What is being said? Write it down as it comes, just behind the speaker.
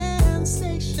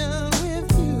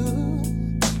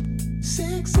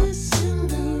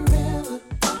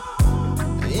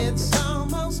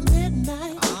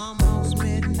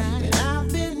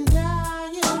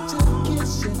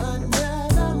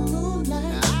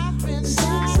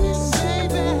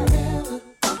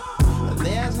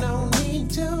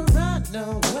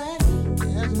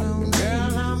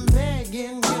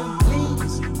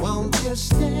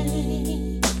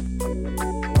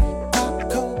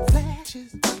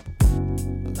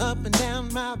up and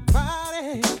down my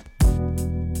body.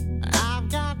 I've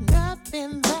got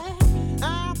nothing that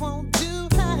I won't do.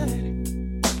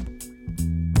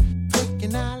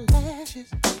 Flicking eyelashes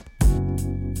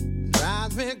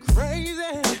drives me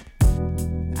crazy.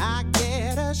 I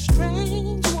get a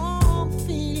strange warm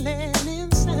feeling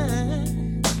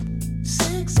inside.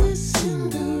 Sexy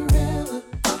Cinderella.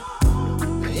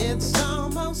 It's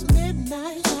almost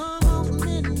midnight,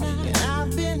 and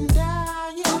I've been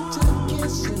dying to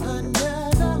kiss you under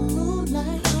the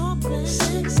moonlight.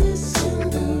 Sexy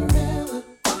Cinderella.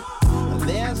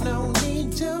 There's no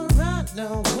need to run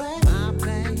away.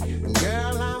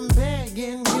 Girl, I'm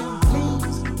begging you,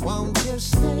 please, won't you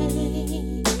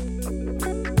stay?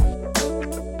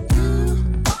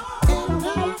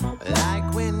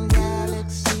 Like when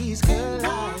galaxies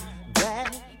collide,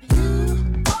 babe.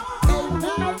 You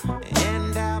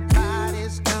and our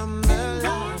bodies come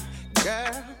alive,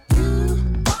 girl. You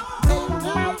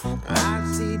I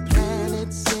see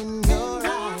planets in your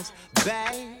eyes,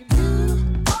 babe. You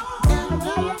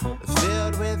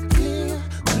filled with clear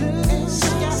blue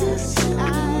skies.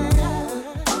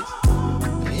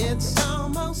 It's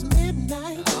almost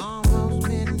midnight,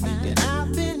 and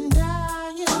I've been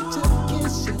dying to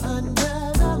kiss you under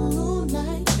the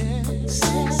moonlight.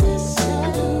 Sexy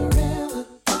Cinderella.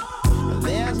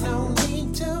 There's no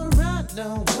need to run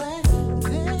away.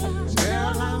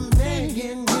 Girl, I'm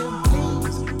begging you,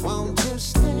 please, won't you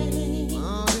stay?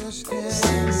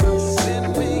 Sexy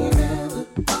Cinderella.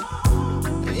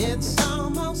 It's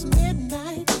almost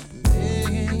midnight,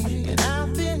 and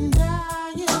I've been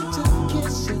dying to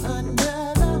kiss you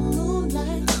under the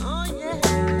moonlight. Oh yeah.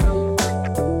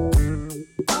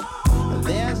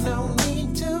 There's no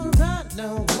need to run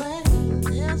away.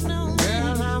 There's no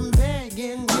girl, I'm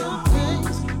begging you,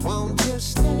 please, won't you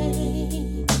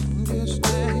stay? Just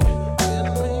stay with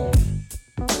me,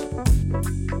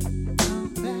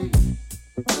 babe.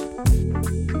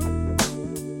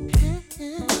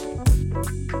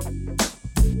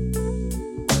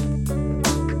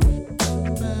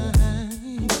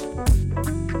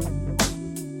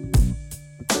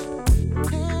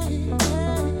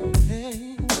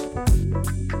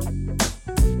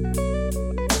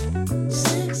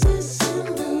 Sexy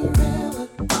Cinderella.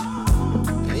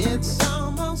 It's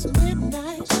almost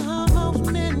midnight,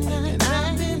 and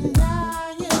I've been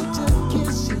dying to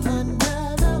kiss you under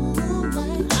the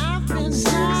moonlight. I've been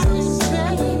dying,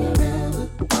 Cinderella.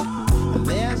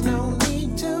 There's no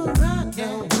need to run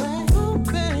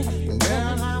away,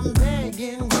 girl, I'm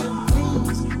begging you,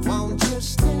 please, won't you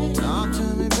stay? Talk to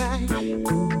me, babe.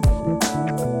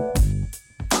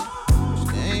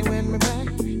 Stay with me,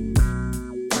 babe.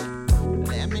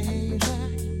 Let me hear you say.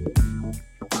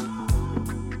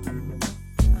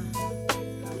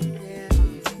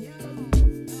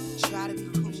 Try to be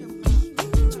cool.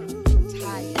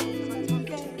 Tired.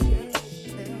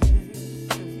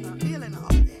 Feeling all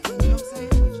that. You know what I'm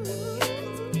saying?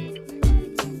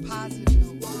 Positive.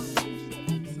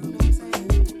 You know what I'm saying?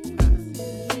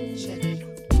 Check it.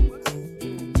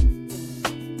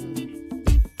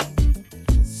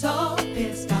 So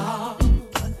pissed off,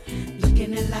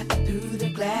 looking at life through the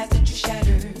glass that you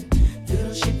shattered.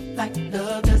 Little shit like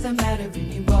love doesn't matter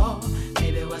anymore.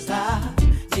 Maybe what's up,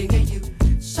 nigga, you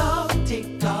so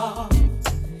ticked off.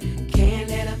 Can't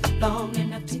let up long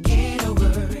enough to get over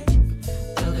it.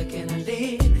 Brother, can I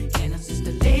live? Can a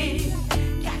sister live?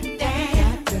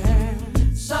 Goddamn, girl,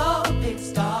 so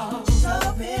pissed off.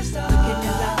 Looking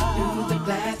at life through the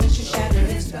glass that you shattered.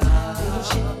 Little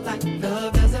shit like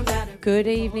love doesn't matter. Good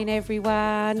evening,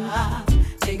 everyone.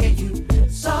 Nigga, you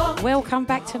so Welcome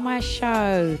back to my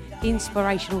show,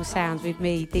 Inspirational Sounds with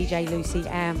me, DJ Lucie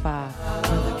Amber.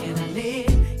 brother, can I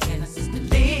live? Can a sister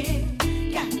live?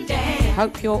 Goddamn.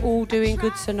 Hope you're all doing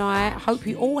good tonight. Hope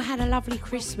you all had a lovely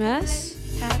Christmas.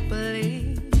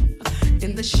 Happily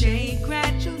in the shade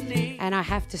gradually. And I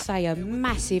have to say a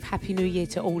massive Happy New Year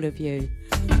to all of you.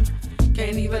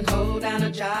 Can't even hold down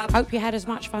a job. Hope you had as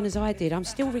much fun as I did. I'm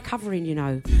still recovering, you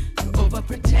know. You're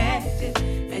overprotected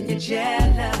and you're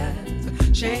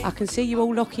jealous. Shame. I can see you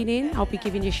all locking in. I'll be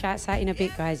giving you shouts out in a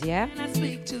bit, guys, yeah? I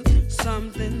speak to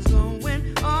something's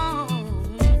going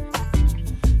on.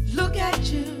 Look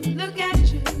at you,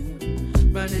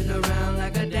 running around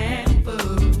like a damn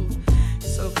fool.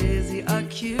 So busy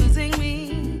accusing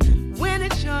me when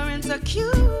it's your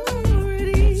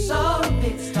insecurity. So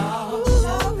pissed off.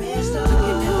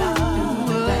 Looking at life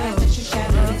through the glass that you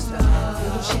shattered.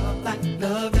 Little shit like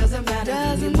love doesn't matter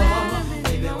anymore.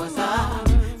 Baby, what's up?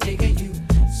 Nigga, you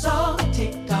so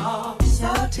ticked off.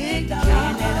 Can't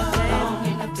let up long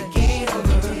enough to get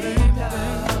over it.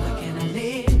 Can I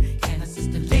live? Can a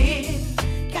sister live?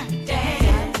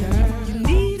 Goddamn.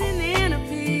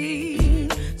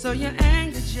 so your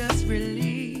anger just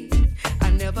relieved. I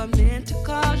never meant to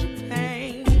cause you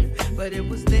pain, but it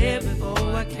was there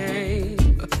before I came.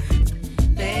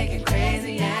 Begging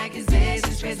crazy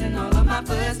accusations, tracing all of my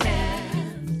footsteps.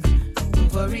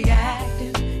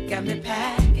 Overreacting, got me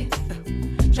packing,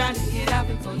 trying to get out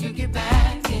before you get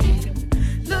back in.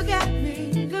 Look at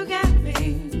me, look at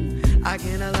me. I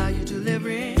can't allow you to live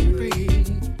rent free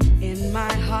in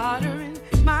my heart or in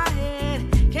my head.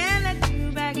 Can't let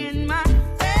you back in my head.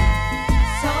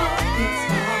 So it's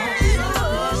looking at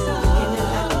life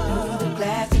through the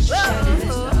glass and shattered.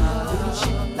 Little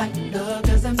shit like love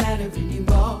doesn't matter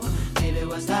anymore. Maybe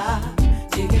what's up?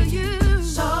 Digging you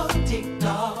so ticked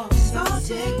off, so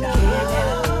ticked off. Can't let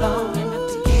it long enough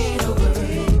to get over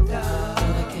it.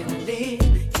 Brother, can I live?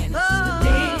 Can I sister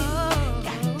live?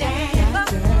 Goddamn,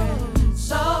 girl,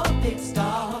 so pissed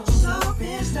off, so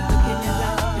pissed off. Looking at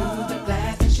life through the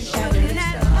glass and she shattered.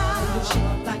 Little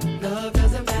shit like love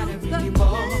doesn't matter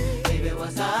anymore. Baby,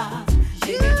 what's up?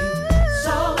 Digging you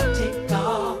so ticked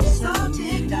off, so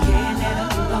ticked off. Can't let it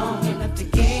long enough to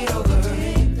get over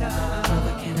it.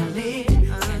 Brother, can I live?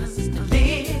 Can I sister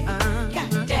live?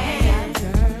 Goddamn,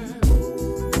 girl.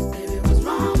 Baby, what's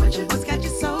wrong with you? What's got you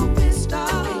so pissed off?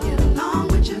 Can't get along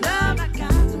with your love. I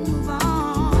got to move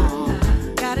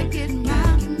on. Gotta get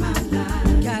mine in my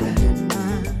life. Gotta get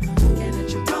mine. Can't let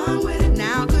you run with it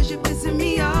now, 'cause you're pissing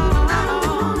me off.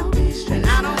 And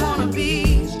I don't wanna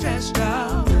be stressed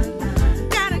out.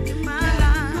 Gotta get my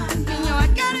line. You know I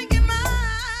gotta get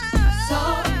mine. So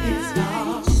pissed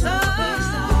off. So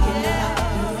pissed off. Looking at life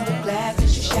through the glass and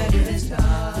she shattered.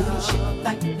 Little shit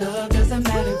like love doesn't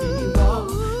matter anymore.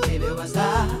 Baby, what's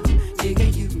up?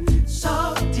 Digging you so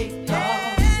ticked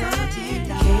off, so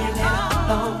ticked off. Can't let it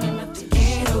long enough to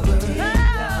get over it.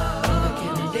 Brother,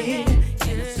 can I live?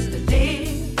 Can a sister live?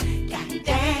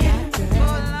 Goddamn,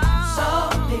 girl, so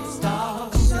pissed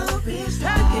off, so pissed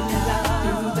off. Looking at life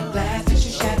through the glass and she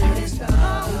shattered.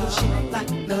 Little shit like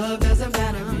love doesn't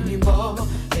matter anymore.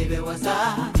 Baby, what's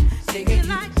up? Digging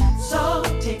you so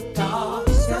ticked off,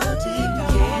 so ticked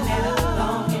off. Can't let it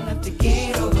long enough to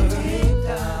get over it.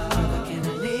 Brother, can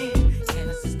I live? Can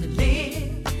a sister live?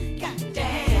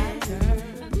 Goddamn, girl,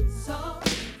 so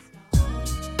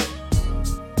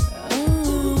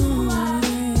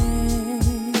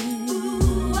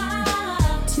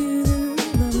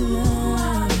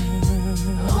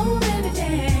Oh, baby,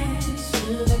 dance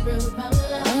to the groove of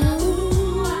love.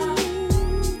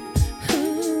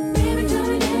 Baby, come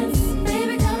and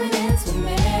dance with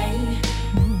me.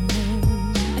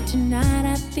 Tonight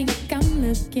I think I'm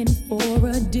looking for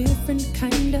a different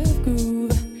kind of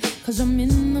groove. 'Cause I'm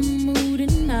in the mood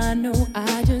and I know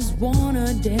I just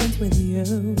wanna dance with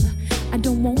you. I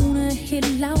don't wanna hear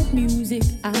loud music,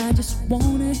 I just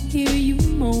wanna hear you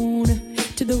moan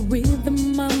to the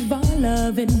rhythm of our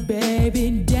loving, baby,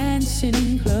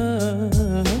 dancing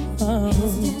club.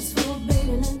 Dance floor,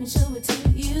 baby, let me show it to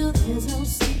you. There's no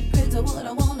secret to what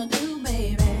I wanna do,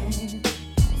 baby.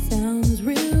 Sounds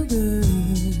real good.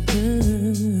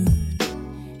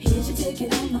 Here's your ticket,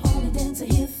 I'm the only dancer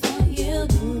here for you.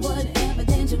 Do whatever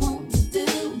dance you want to do,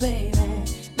 baby,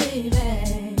 baby.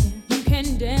 You can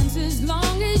dance as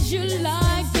long as you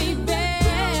like, baby.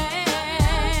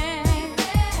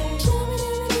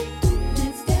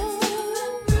 Let's dance to the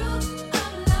groove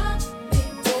of love,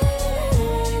 baby.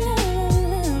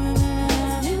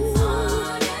 Dance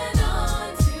on and on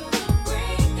till the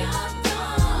break of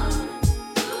dawn.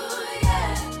 Ooh,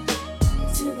 yeah.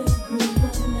 To the groove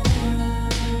of love.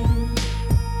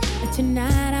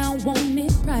 Tonight I want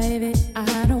it private, I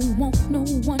don't want no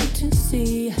one to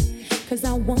see. 'Cause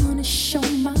I wanna show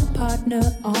my partner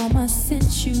all my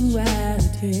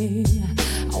sensuality.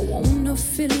 I wanna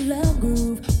feel a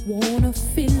groove, wanna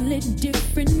feel it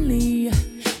differently.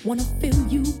 Wanna feel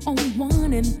you on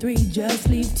 1 and 3, just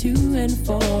leave 2 and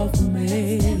 4 for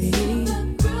me. Dance to the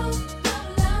groove of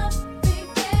love,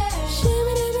 baby.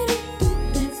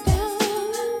 Dance to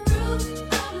the groove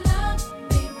of love,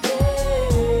 baby.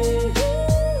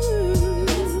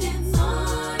 Let's dance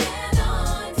on and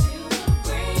on till the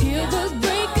break Till the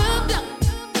break of dawn.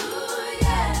 Ooh,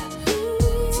 yeah. To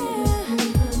the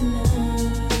groove of love.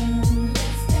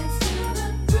 Let's dance to the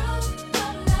groove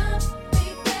of love,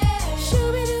 baby.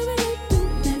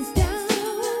 Let's dance to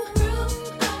the groove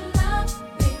of love,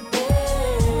 baby.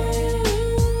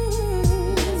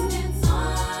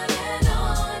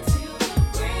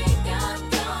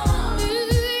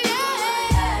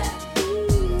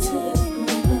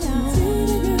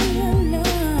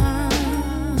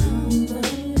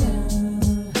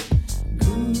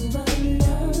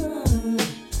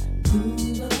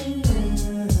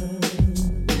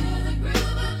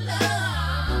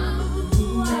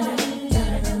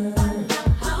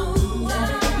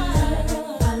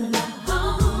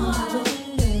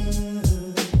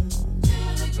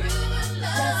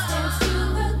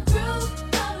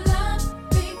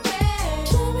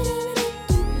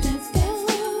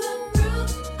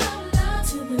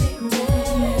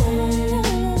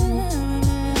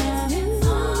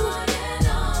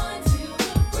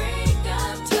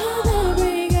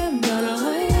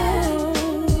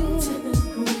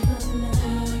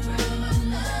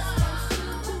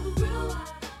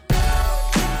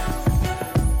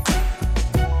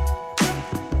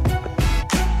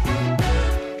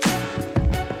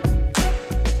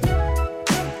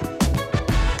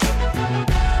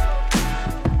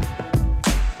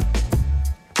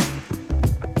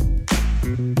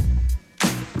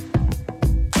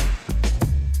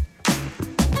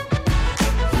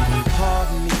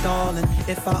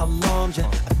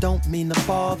 told you, I don't mean to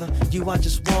bother you. I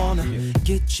just wanna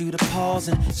get you to pause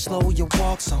and slow your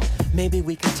walk, so maybe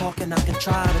we can talk and I can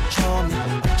try to charm you.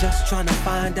 I'm just trying to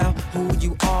find out who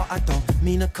you are. I don't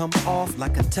mean to come off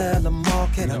like a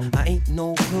telemarketer. I ain't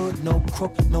no hood, no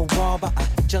crook, no robber. I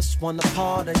just want a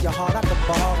part of your heart I could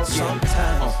borrow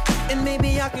sometimes. And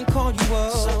maybe I can call you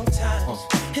up sometimes.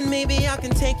 And maybe I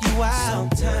can take you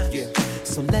out sometimes.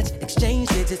 So let's exchange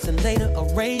digits and later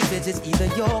arrange visits, either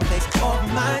your place or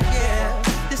mine. Yeah,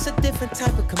 this a different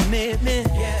type of commitment.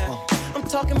 I'm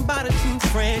talking about a true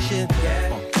friendship.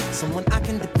 Someone I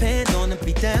can depend on and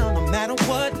be down no matter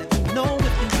what. Let me know if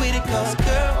you with it, cause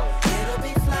girl, it'll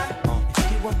be fly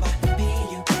if you are my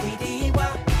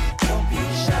B-U-D-D-Y. Don't be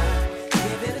shy,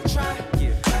 give it a try.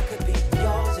 I could be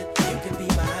yours and you can be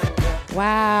mine, girl.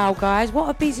 Wow, guys, what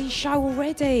a busy show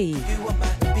already. You are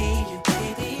my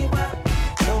B-U-D-D-Y.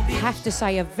 Don't be Have to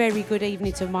say a very good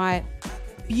evening to my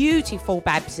beautiful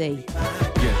Babsy.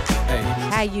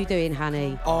 How you doing,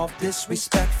 honey? all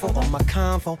disrespectful on my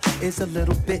convo is a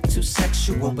little bit too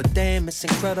sexual, but damn, it's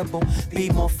incredible. Be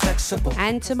more flexible.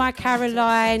 And to my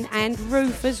Caroline and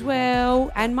Ruth as well,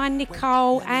 and my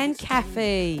Nicole and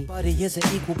Kathy. Buddy is an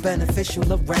equal beneficial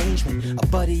arrangement. A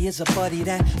buddy is a buddy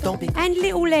that don't be. And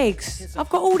Little Legs. I've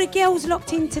got all the girls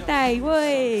locked in today.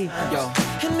 Woi.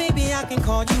 And maybe I can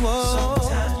call you up.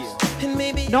 And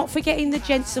maybe Not forgetting the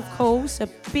gents, of course. A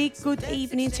big good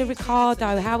evening to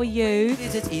Ricardo. How are you?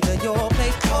 it's either your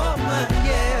place or mine.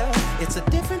 Yeah, it's a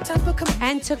different type of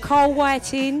And to Carl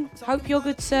Whiting. Hope you're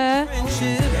good, sir.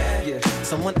 friendship.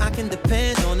 Someone I can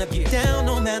depend on to be down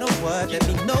no matter what. Let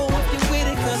me know if you're with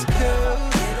it, cause girl,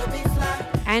 it'll be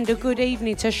fly. And a good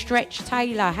evening to Stretch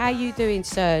Taylor. How you doing,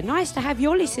 sir? Nice to have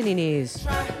your listening ears.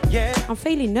 Yeah, I'm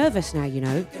feeling nervous now, you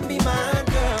know. be mine,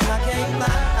 girl, I can't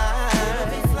lie.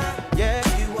 Yeah,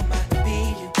 if you are my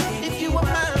if you are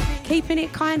my Keeping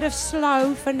it kind of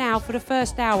slow for now for the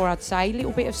first hour, I'd say. A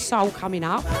little bit of soul coming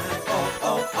up.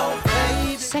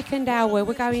 Second hour,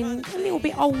 we're going a little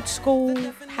bit old school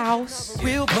house.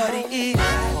 real buddy is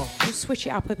We'll switch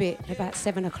it up a bit about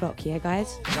 7 o'clock, yeah,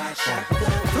 guys?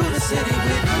 through the city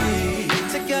with me.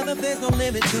 Together there's no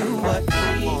limit to what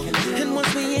we can do. And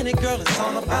once we in it, girl, it's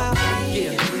all about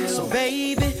me. So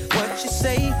baby, what you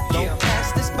say? Don't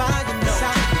pass this by your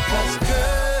side. Because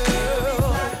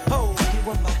girl, oh,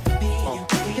 you are my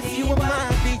if you were my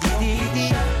B-U-D-D,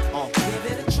 give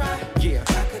it a try. Yeah,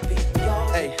 I could be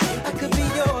yours. Hey, I could be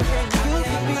yours and you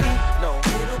could be. No,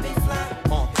 it'll be fly.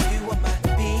 If you were my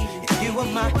B, if you were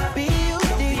my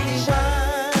B-U-D-D, give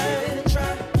it a try.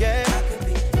 Yeah, I could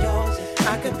be yours.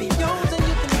 I could be yours and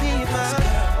you can be mine.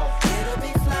 It'll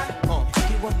be fly. If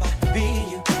you were my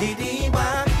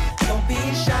B-U-D-D-Y, don't be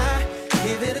shy.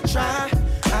 Give it a try.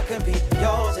 I could be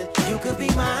yours and you could be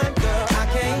mine, girl. I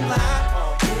can't lie.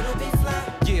 It'll be fly.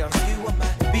 Yeah, you are my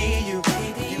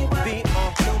B-U-D-D-Y.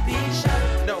 Don't be shy.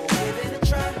 No, give it a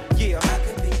try. Yeah, I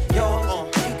could be yours.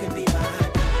 You can be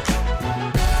mine.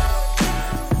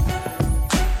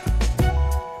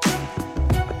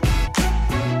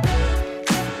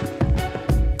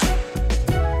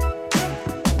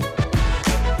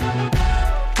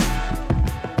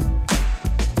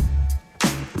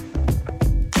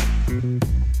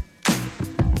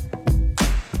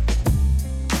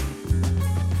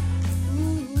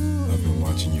 I've been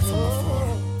watching you from afar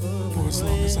for as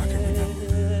long as I can remember.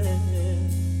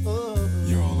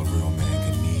 You're all a real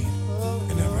man can need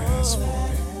and ever ask for,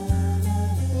 baby.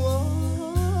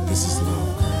 This is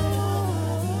love,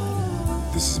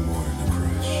 girl. This is more than a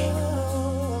crush.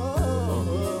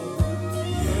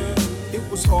 Yeah. It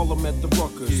was Harlem at the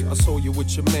Ruckers. I saw you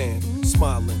with your man,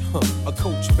 smiling, a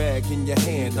Coach bag in your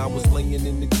hand. I was laying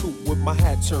in the coupe with my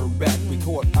hat turned back. We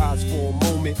caught eyes for a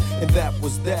moment, and that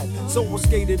was that. So I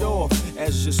skated off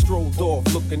as you strolled off,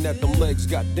 looking at them legs.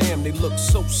 Goddamn, they look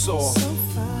so soft.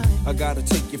 I gotta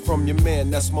take you from your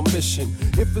man, that's my mission.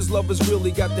 If his lovers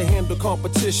really got to handle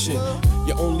competition,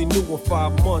 you only knew him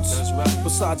 5 months.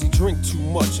 Besides, he drink too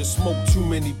much and smoke too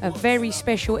many. A very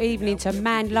special evening to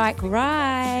Man Like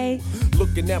Rai.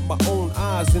 Looking at my own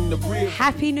eyes in the rear.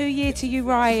 Happy New Year to you,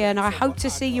 Ryan. I hope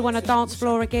to see you on a dance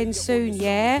floor again soon,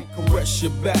 yeah? Caress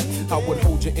your back, I would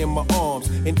hold you in my arms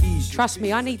and ease you. Trust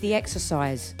me, I need the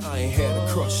exercise. I ain't had a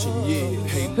crush in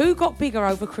years. Hey, Who got bigger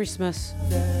over Christmas?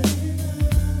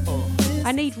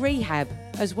 I need rehab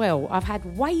as well. I've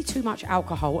had way too much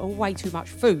alcohol and way too much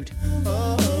food.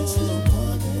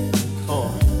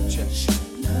 check.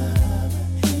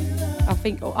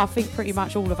 I think pretty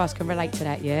much all of us can relate to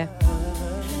that, yeah?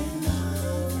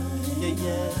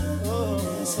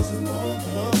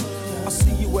 I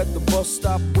see you at the bus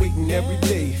stop waiting every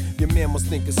day. Your man must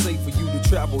think it's safe for you to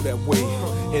travel that way.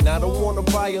 And I don't wanna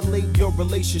violate your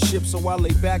relationship, so I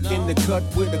lay back in the cut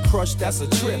with a crush that's a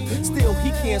trip. Still,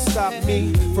 he can't stop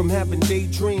me from having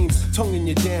daydreams, tonguing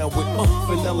you down with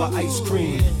vanilla ice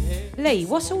cream. Lee,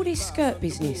 what's all this skirt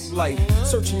business? Like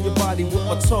searching your body with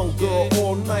my tongue, girl,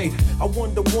 all night. I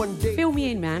wonder one day. Fill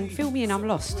me in, man. Fill me in. I'm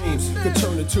lost. Dreams could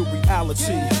turn into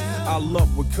reality. Our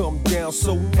love would come down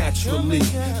so naturally.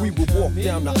 We would walk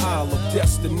down the aisle of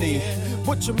destiny.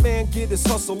 What your man get his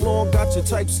hustle on, got your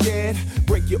type scared.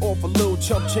 Break you off a little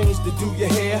chump change to do your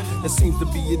hair. That seems to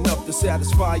be enough to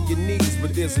satisfy your needs,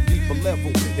 but there's a deeper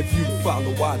level if you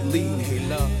follow I'd lead. Hey,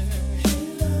 love.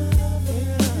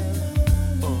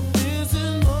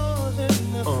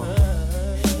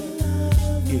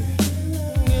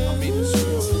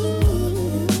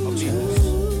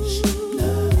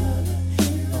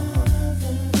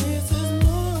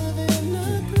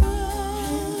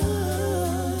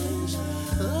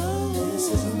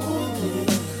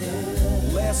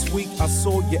 I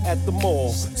saw you at the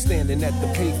mall, standing at the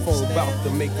payphone, about to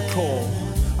make a call.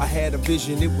 I had a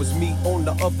vision, it was me on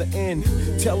the other end,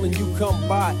 telling you come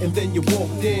by, and then you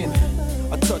walked in.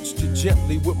 I touched you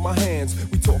gently with my hands.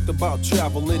 We talked about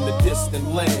traveling to distant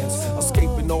lands,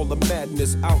 escaping all the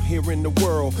madness out here in the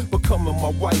world, becoming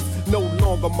my wife, no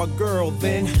longer my girl.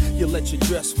 Then you let your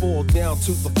dress fall down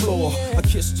to the floor. I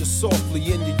kissed you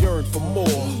softly and you yearned for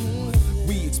more.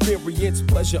 We experienced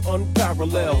pleasure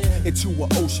unparalleled. Into an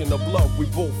ocean of love we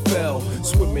both fell,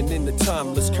 swimming in the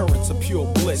timeless currents of pure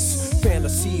bliss.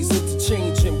 Fantasies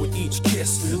interchanging with each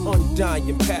kiss.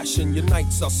 Undying passion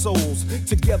unites our souls.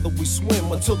 Together we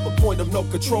swim until the point of no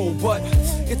control. But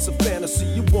it's a fantasy,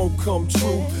 it won't come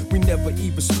true. We never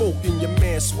even spoke and your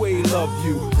man Sway love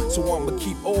you. So I'ma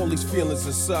keep all these feelings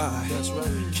inside. That's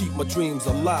right. Keep my dreams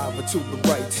alive until the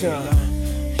right time.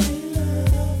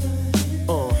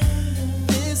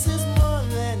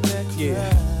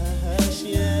 Yeah.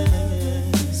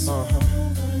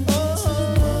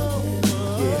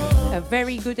 A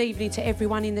very good evening to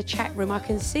everyone in the chat room. I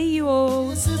can see you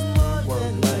all.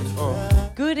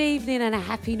 Good evening and a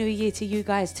happy new year to you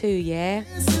guys too, yeah?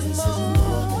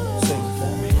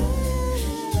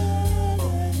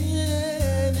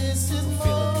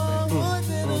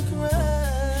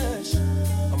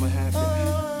 I'ma have it.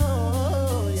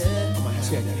 I'ma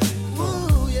have it.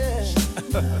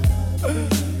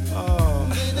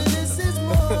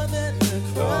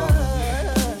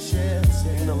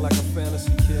 Like a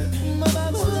fantasy kid.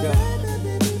 Yeah.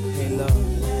 Hey love,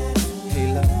 hey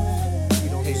love,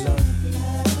 hey love.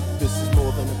 This is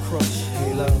more than a crush.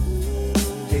 Hey love,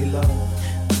 hey love,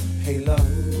 hey love.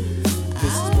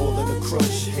 This is more than a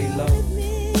crush. Hey love,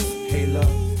 hey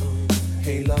love,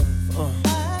 hey love.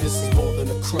 This is more than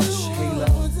a crush. Hey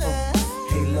love,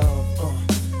 hey love,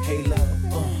 hey love.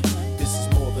 This is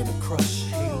more than a crush.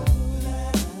 Hey love.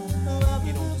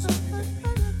 You don't deserve me, baby.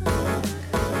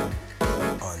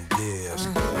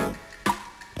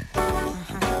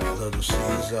 Little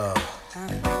Caesar.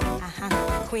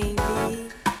 Queen Bee.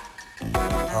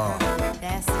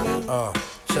 That's me.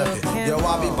 Check it. Yo,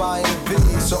 I be buying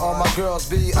V's, so all my girls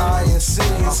be eyeing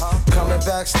C's. Coming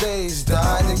backstage,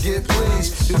 dying to get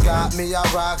pleased. You got me, I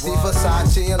rock the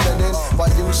Versace and linen. While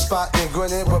you spotting,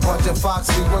 grinning with a bunch of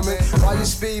foxy women. While you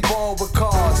speedball with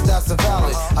cars, that's the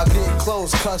valley. I get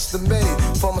clothes custom made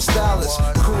from a stylist.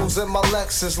 Cruise in my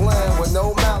Lexus land with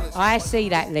no malice. I see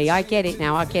that, Lee. I get it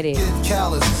now. I get it.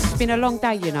 It's been a long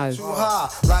day, you know.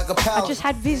 I just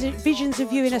had visions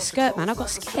of you in a skirt, man. I got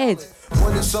scared.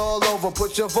 When it's all over,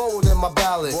 put your vote in my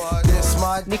ballot. This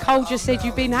my Nicole just said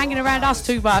you've been hanging around us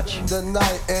too much. The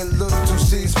night and look to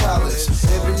C's palace.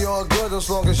 It be all good as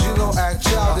long as you don't act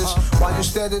childish. While you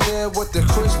standing there with the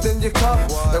crisp in your cup,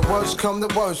 the worst come to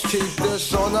worst, keep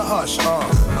this on the hush.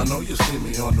 I know you see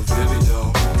me on the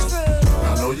video.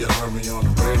 I know you heard me on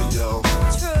the radio.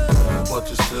 But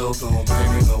you still don't pay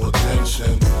me no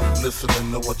attention.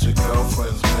 Listening to what your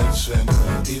girlfriends mention.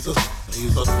 He's a freak.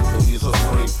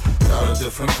 Got a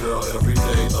different girl every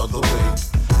day of the week.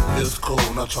 It's cool,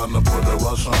 not trying to put a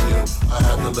rush on you. I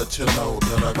had to let you know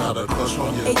that I got a crush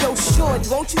on you. Hey yo, shorty,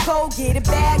 won't you go get a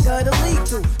bag of the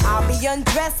lethal? I'll be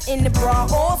undressed in the bra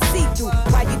all see-through.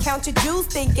 While you count your jewels,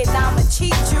 thinking I'ma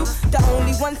cheat you. The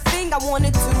only one thing I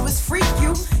wanna do is freak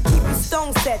you. Keep your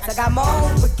stone sets, I got my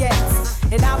own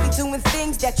baguettes. And I'll be doing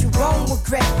things that you won't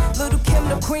regret. Little Kim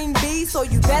the Queen Bee, so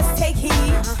you best take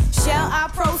heed. Shall I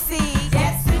proceed?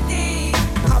 Yes, indeed.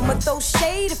 I'ma throw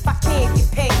shade if I can't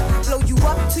get paid. Blow you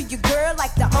up to your girl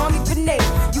like the army grenade.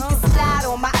 You can slide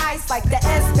on my ice like the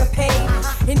escapade.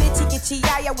 And itchy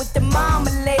yaya with the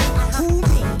marmalade. Who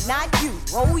me? not you.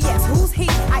 Oh yes, who's he?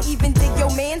 I even dig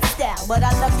your man's style, but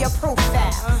I love your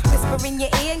profile. Whisper in your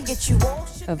ear and get you all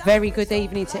shook A up. very good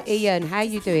evening to Ian. How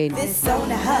you doing? This on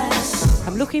the hush.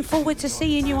 I'm looking forward to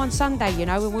seeing you on Sunday, you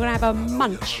know, and we're going to have a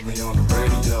munch. Me on the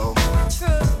radio.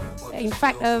 In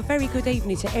fact, a very good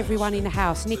evening to everyone in the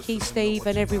house. Nikki, Steve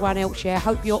and everyone else, yeah.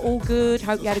 Hope you're all good.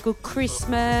 Hope you had a good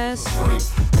Christmas.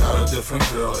 Got a different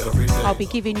girl every day. I'll be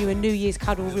giving you a New Year's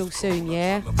cuddle real soon,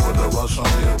 yeah? Put a rush on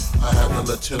you. I had to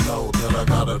let you know that I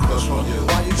got a crush on you.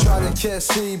 Why you trying to catch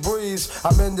sea breeze?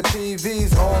 I'm in the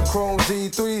PVs, all chrome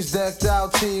D3s, decked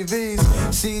out TVs,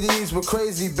 CDs with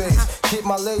crazy bass. Keep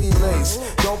my lady lace.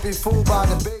 Don't be fooled by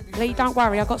the baby. Lee, don't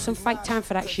worry, I got some fake tan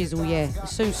for that shizzle, yeah. I'll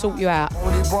soon sort you out.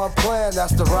 Only one plan,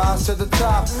 that's the rise to the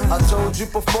top. I told you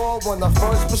before when I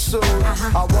first pursued.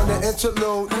 I want to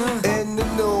interlude in the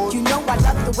nude. You know I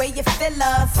love the way you feel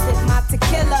us. Sip my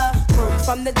tequila, work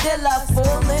from the dealer,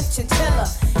 full-length chinchilla.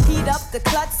 Heat up the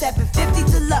clutch,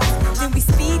 750 deluxe. Then we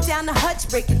speed down the hutch,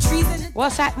 breaking trees in the...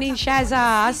 What's happening, Shazza?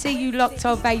 I see you locked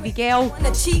on, baby girl. And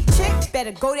a cheap chick,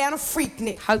 better go down a freak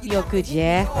nick. Hope you're good,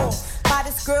 yeah? Buy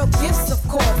this girl gifts, of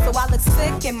course. So I look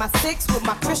sick in my six with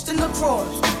my Christian LaCroix.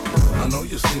 I know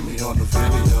you see me on the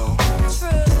video.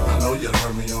 I know you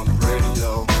heard me on the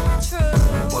radio.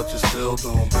 But you still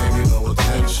don't pay me no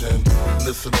attention.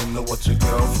 Listening to what your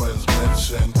girlfriends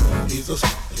mention. He's a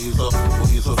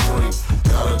freak.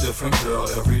 Got a different girl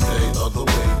every day of the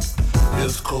week.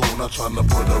 It's cool, not trying to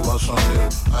put a rush on you.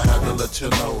 I had to let you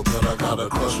know that I got a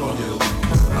crush on you.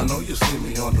 I know you see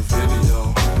me on the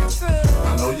video.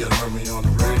 I know you heard me on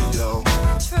the radio.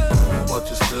 But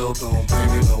you still don't pay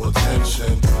me no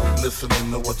attention.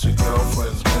 Listening to what your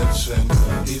girlfriends mention.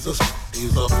 He's a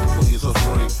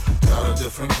freak. Got a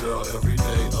different girl every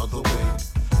day of the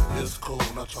week. It's cool,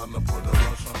 not trying to put a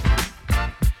rush on you.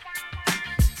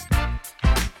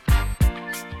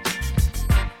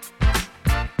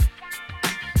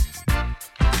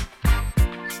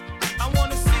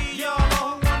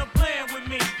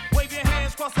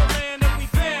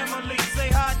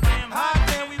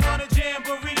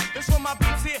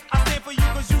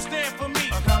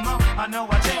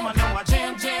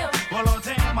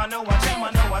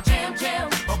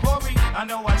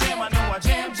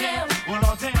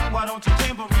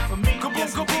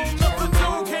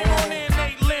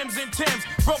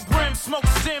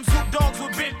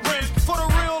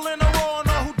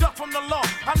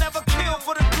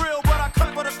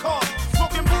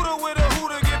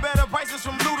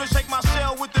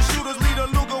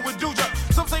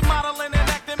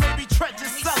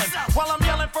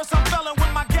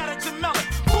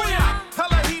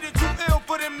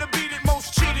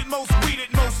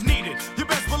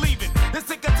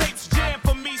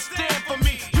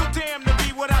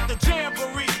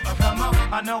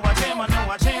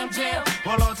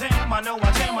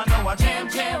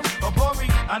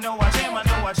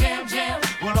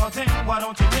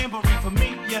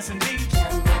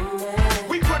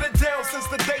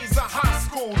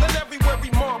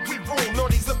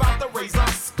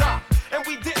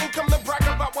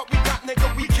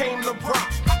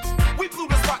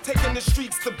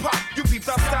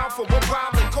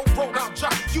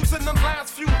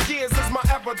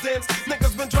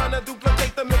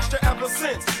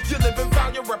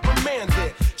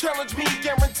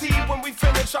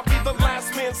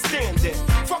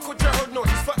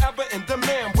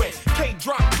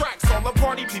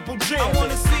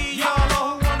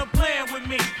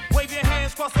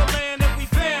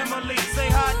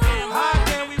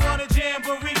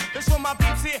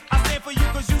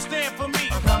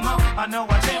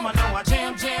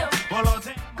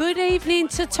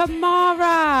 To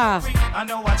Tamara.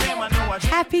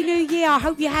 Happy New Year. I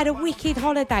hope you had a wicked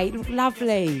holiday. It looked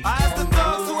lovely.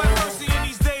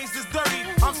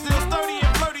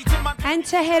 And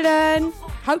to Helen.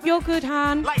 Hope you're good,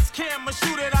 hon.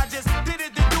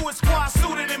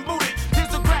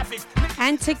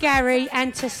 And to Gary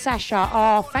and to Sasha.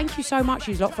 Oh, thank you so much,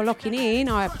 you lot, for locking in.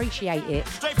 I appreciate it.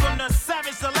 Straight from the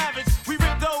savage to lavish. We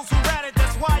rip those who rat it.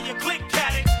 That's why you click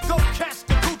at it. Go catch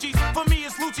the coochies. For me,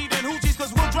 it's Lucie then Hoochies.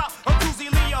 Cause we'll drop a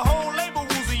doozy, leave your whole label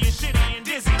woozy and shitty and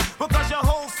dizzy. Because your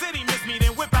whole city miss me,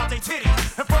 then whip out they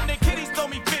titties. And from their kitties, throw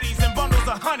me pitties and bundles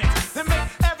of hundreds. Then make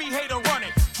every hater run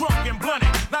it, drunk and blunt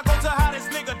it. Now go to how this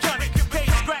nigga done it. Pay,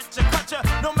 scratch, or cut ya.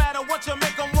 No matter what you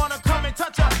make them wanna come and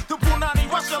touch ya. The Punani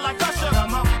Russia like Usher.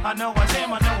 I know I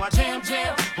jam,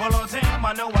 jam. Well, oh damn,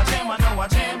 I know I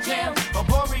jam. Oh,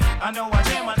 Bori, I know I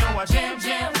jam.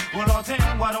 Well, oh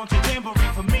damn, why don't you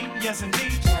jamboree for me? Yes,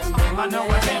 indeed. I know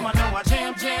I jam. Well,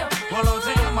 oh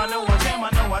damn, I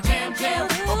know I jam.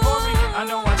 Oh, Bori, I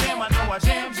know I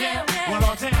jam. Well,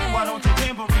 oh damn, why don't you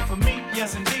jamboree for me?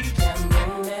 Yes, indeed.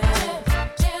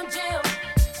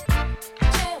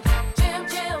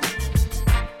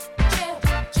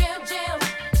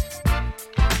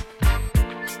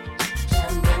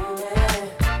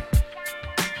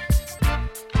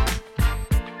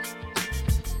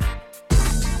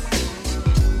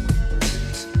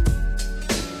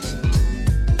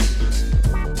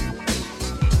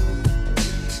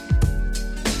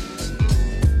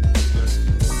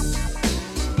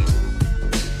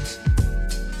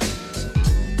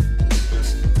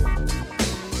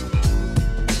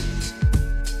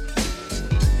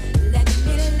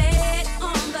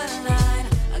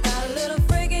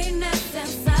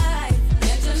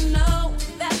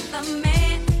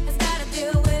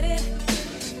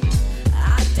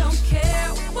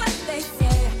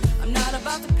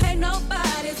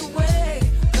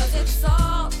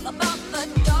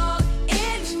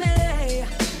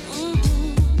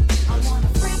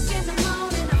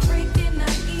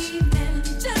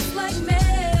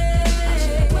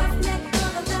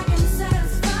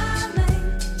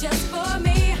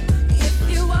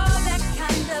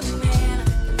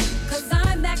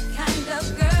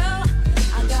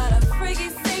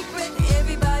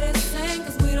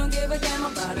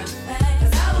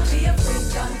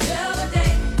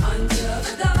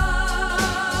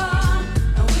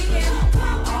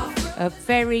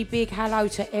 very big hello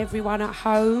to everyone at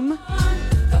home.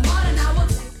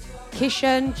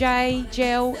 Kishan, Jay,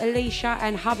 Jill, Alicia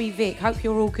and hubby Vic. Hope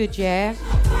you're all good, yeah?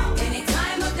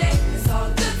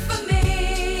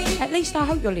 At least I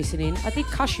hope you're listening. I did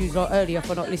cuss you lot earlier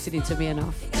for not listening to me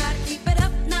enough.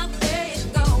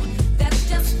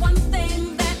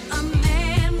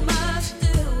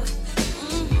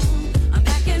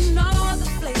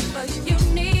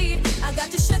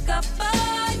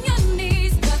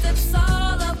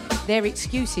 Their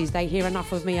excuses, they hear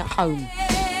enough of me at home.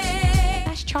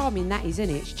 That's charming, that is,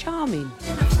 isn't it? It's charming.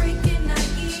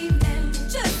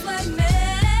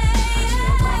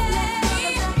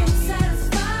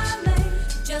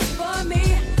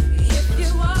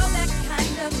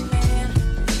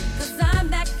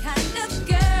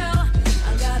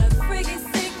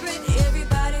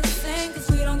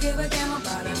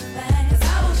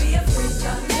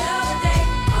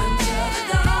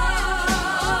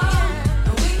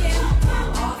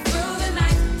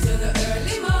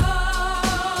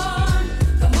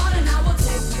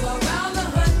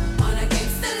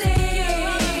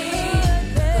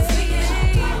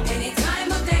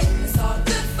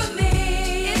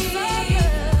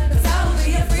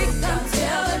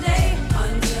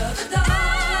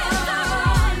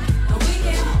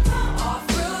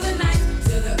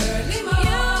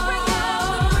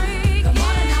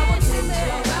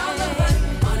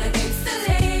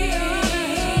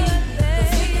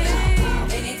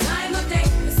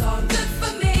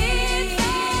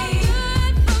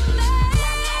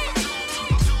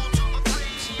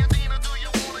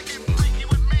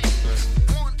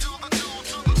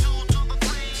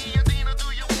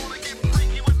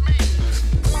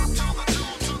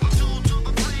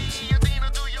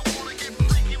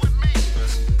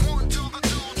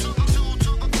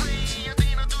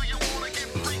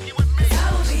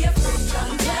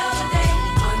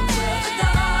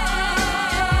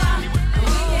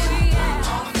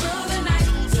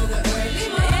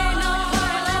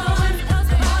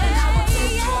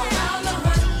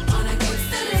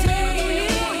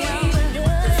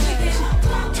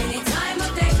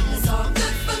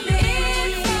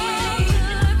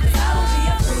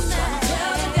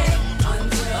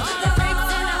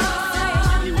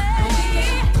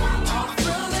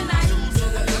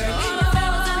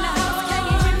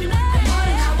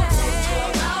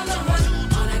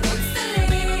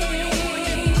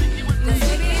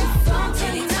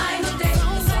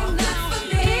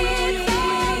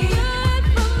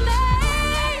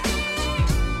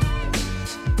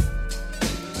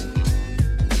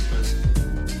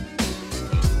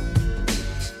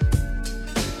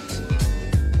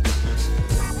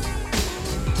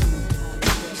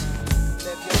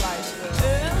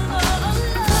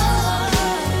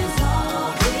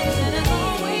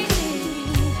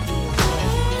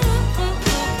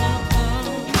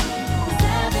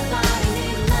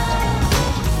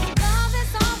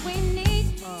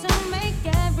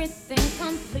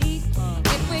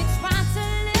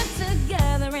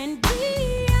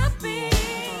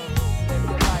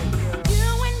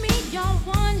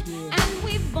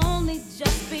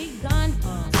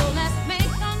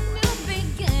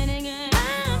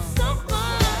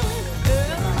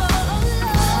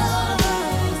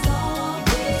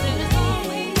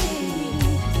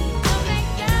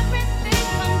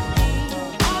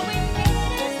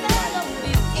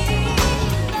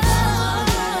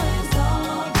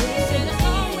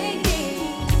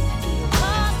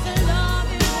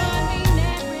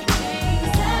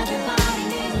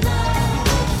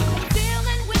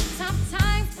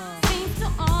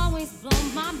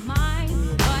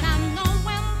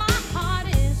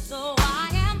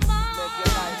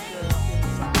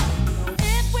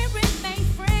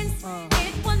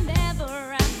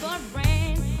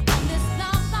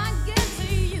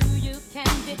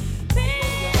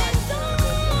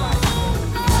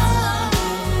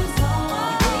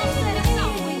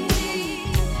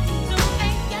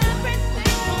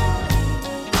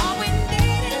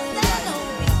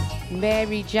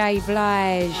 Mary J.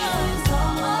 Blige.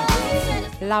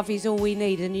 Love is all we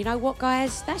need. And you know what,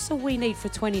 guys? That's all we need for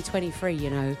 2023, you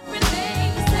know.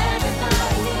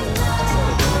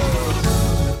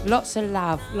 Lots of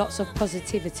love, lots of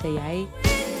positivity, eh?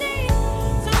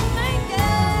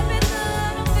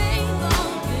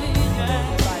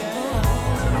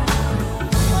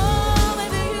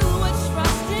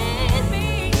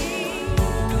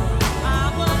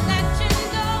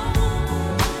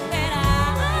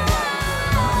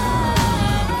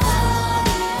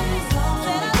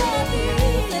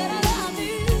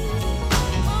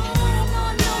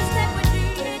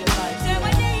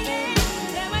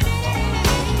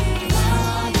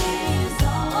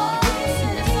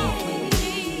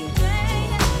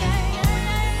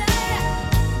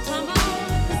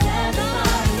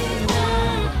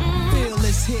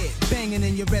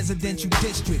 residential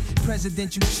district.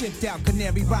 Presidential chipped out,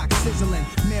 Canary Rock sizzling.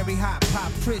 Mary Hot,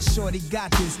 Pop, Pris, shorty got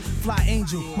this. Fly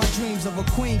angel, my dreams of a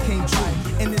queen came true.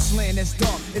 In this land that's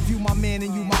dark, if you my man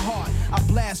and you my heart, I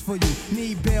blast for you.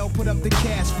 Need bail, put up the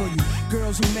cash for you.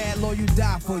 Girls who mad low, you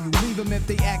die for you. Leave them if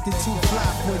they acted too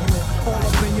fly for you. All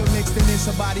up in your mix, then in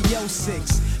somebody else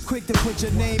six. Quick to put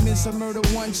your name in some murder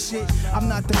one shit. I'm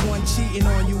not the one cheating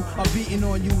on you or beating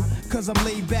on you. Cause I'm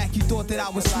laid back, you thought that I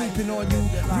was sleeping on you.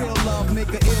 Real love make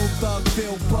a ill thug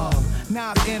feel bug.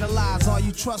 Now I've analyzed, are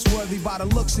you trustworthy by the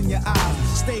looks in your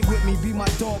eyes? Stay with me, be my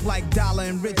dog like Dollar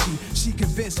and Richie. She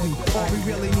convinced me, all we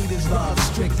really need is love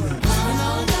strictly.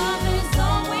 Love is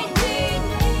all we need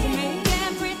to make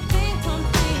everything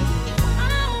complete. I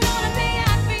wanna be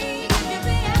happy, if you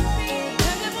be happy,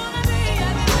 if you wanna be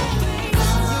happy. You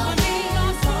and me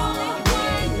are strong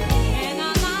one, and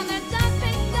our love has just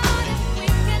begun. We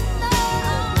can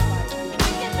love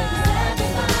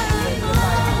everybody.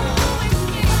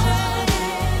 Love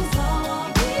is all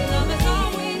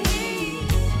we need,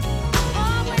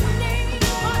 all we need,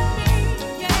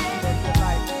 yeah.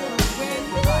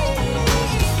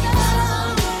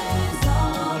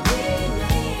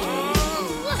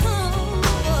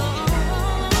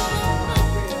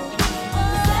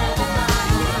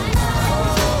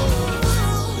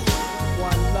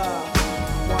 One love,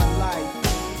 one life,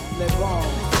 live on,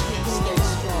 stay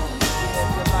strong,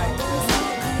 live your life.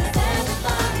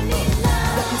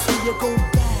 Let me see you go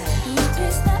back. Let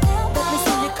me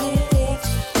see you go back.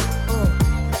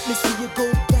 Let me see you go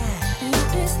back.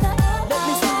 Let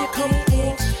me see you come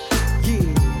back.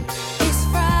 Yeah. It's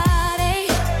Friday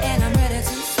and I'm ready to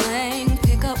sing.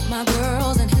 Pick up my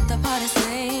girls and hit the party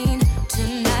scene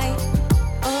tonight.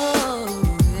 Oh,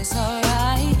 it's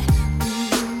alright.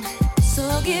 So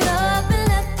get up and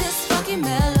let this funky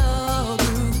mellow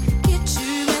groove get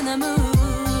you in the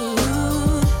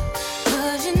mood.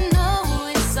 'Cause you know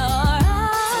it's alright.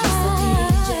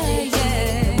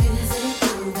 Yeah.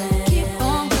 Keep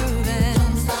on grooving.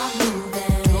 Don't stop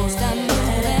moving. Don't stop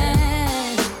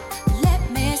moving. Let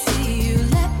me see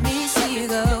you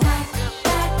go. Back,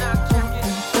 go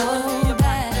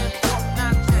back.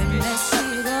 Let me see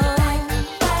you go. Alright.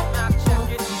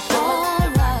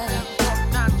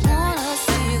 Wanna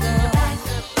see you go.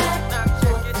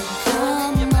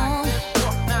 Come on.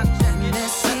 Let me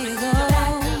see you go.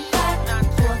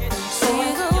 See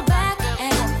you go back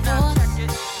and forth.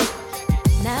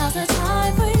 Now's the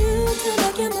time for you to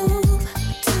make your move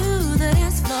to the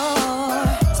dance floor.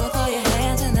 So throw your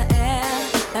hands in the air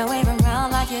and wave 'em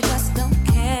around like you just don't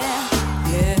care.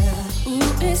 Yeah.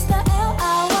 Ooh, it's the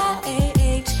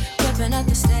LIYAH ripping up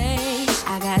the stage.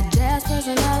 I got jazz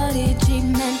personality, G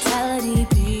mentality,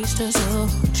 peace to soul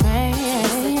train.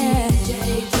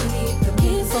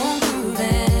 Keep on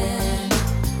grooving.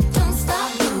 Don't stop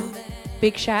moving.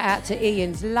 Big shout out to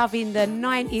Ian's loving the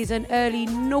 90s and early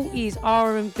noughties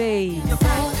R&B.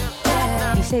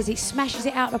 He says it smashes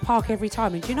it out the park every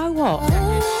time. And do you know what?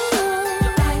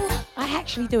 I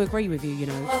actually do agree with you, you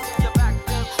know.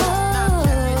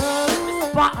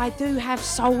 But I do have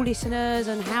soul listeners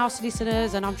and house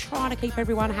listeners, and I'm trying to keep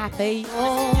everyone happy,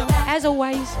 as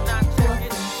always.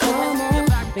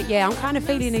 But yeah, I'm kind of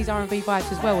feeling these R&B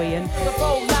vibes as well, Ian.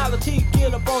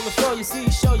 Get up on the floor, you see,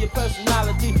 show your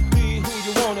personality, be who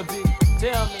you wanna be.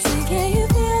 Tell me. So can you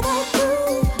feel that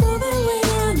groove moving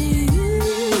within you?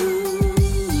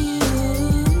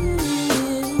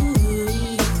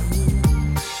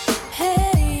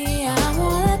 Hey, I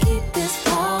wanna keep this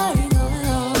party going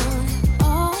on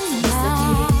all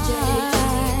night.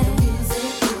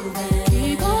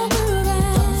 Keep on grooving.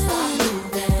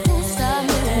 Don't stop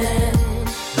moving.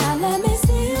 Now let me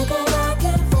see you go back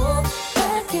and forth,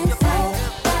 back and forth.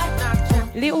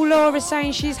 Little Laura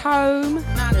saying she's home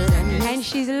and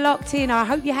she's locked in. I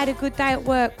hope you had a good day at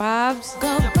work, Babs.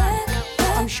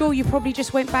 I'm sure you probably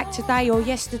just went back today or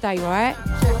yesterday, right?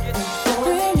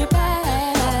 Bring it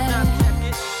back,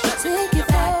 take it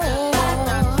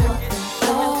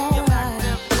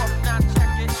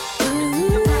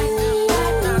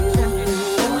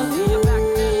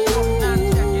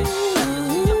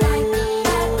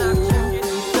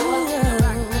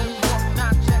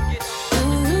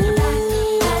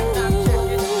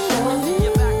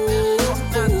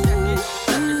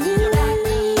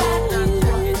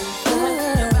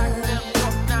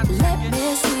Let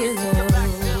me see you go.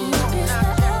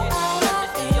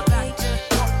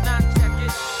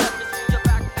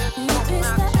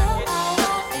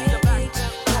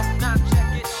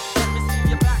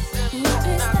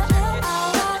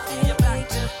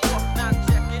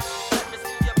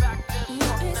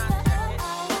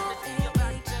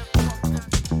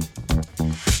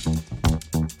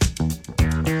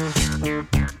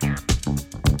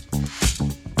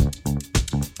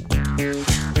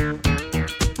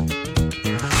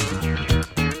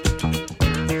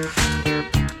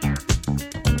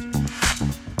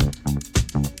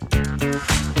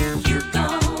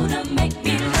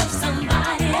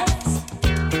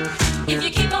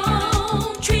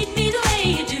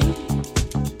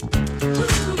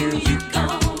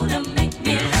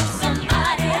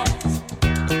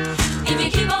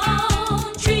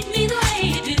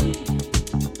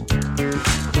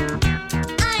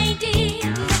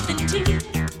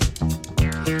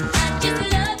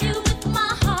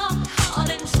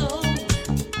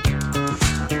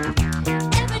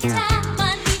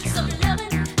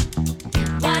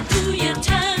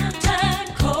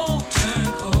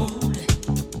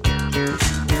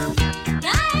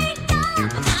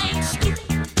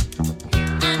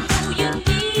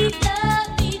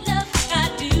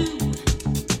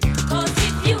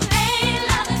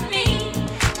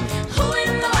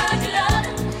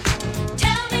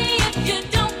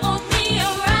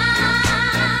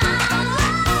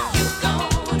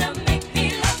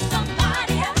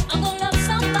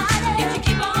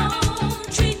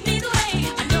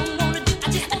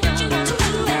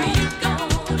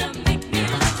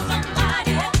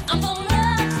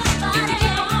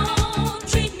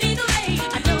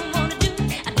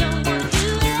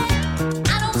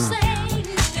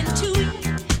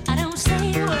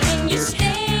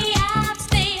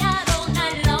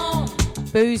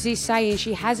 Booze is saying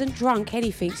she hasn't drunk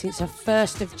anything since the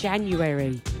 1st of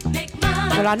January.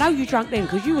 Well, I know you drunk then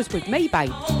because you was with me,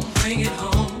 babe.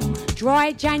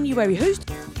 Dry January. Who's...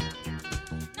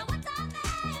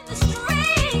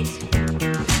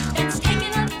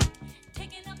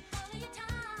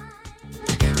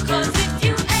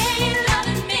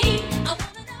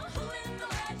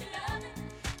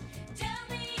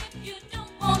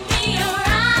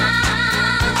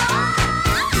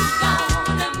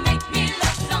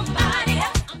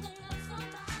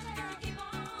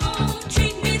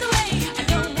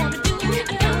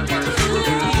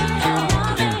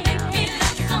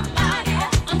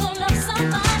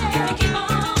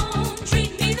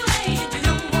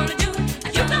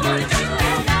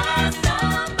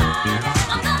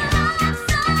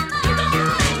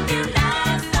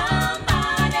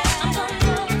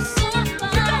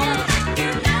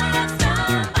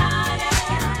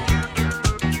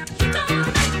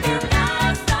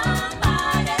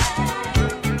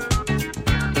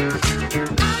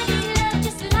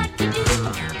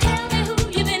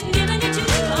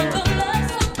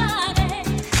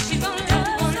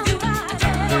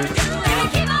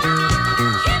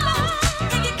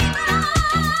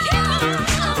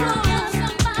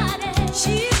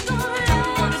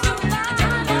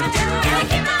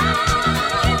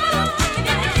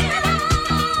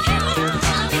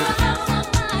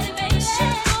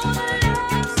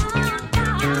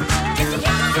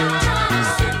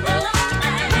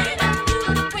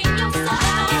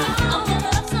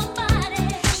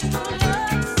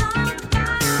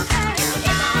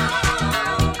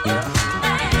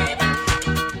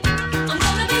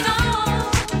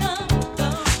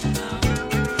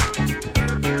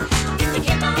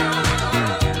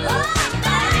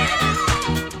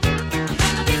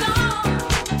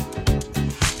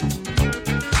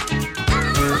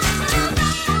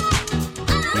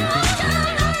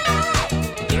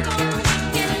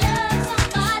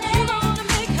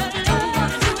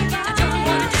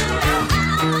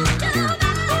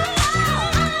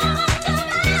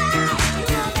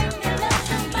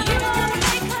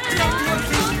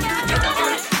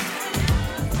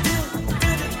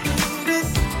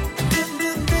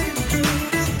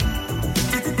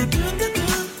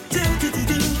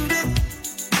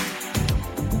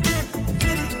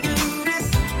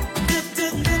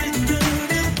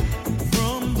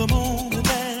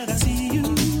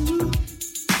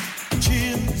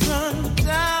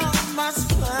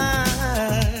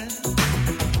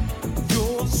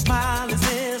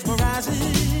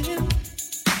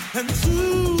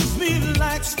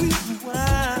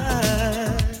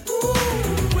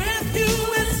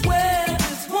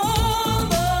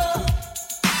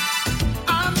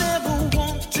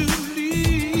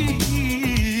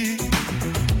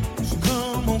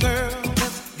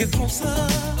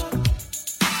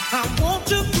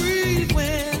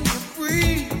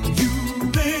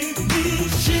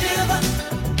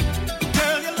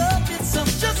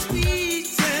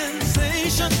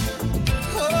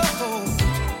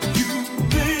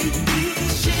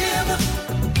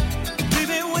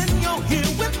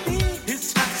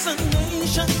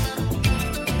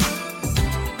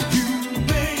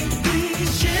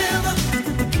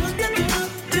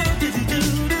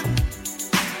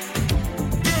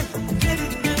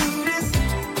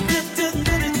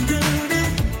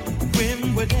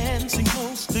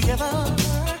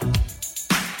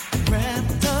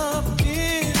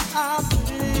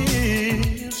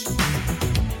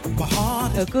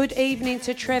 Good evening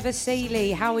to Trevor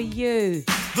Seeley. How are you?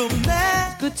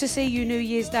 It's good to see you New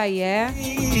Year's Day, yeah?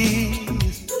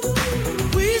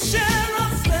 We share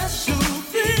a special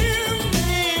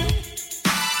feeling.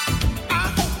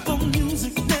 I hope the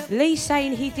music Lee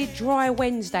saying he did Dry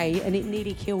Wednesday and it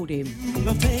nearly killed him.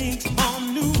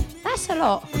 That's a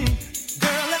lot. Girl,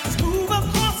 let's move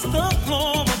across the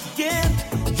floor again.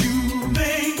 You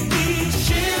make me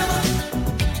shiver.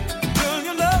 Girl,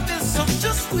 your love is such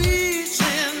a sweet.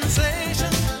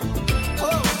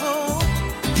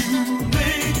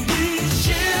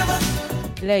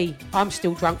 Lee, I'm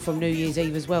still drunk from New Year's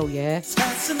Eve as well, yeah?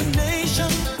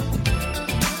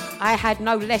 I had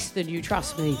no less than you,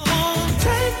 trust me.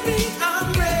 Take me,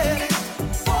 I'm ready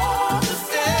for this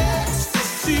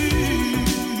ecstasy.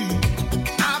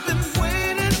 I've been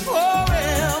waiting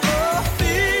forever,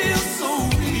 feel so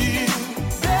real,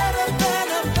 better than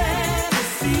a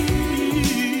fantasy.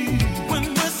 When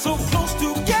we're so close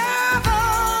together.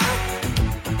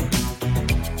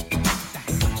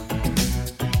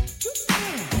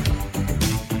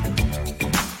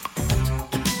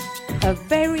 A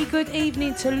very good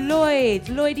evening to Lloydie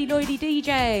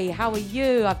DJ. How are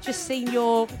you? I've just seen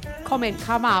your comment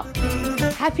come up.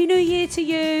 Happy New Year to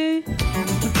you.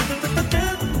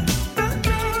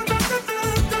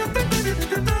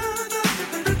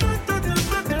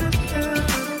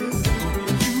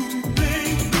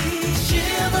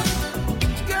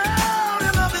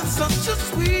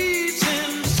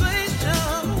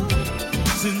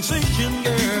 Sensation,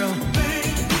 girl,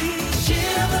 make me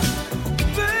shiver,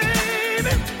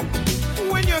 baby.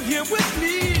 When you're here with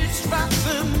me, it's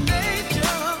fascination.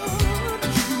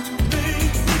 You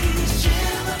make me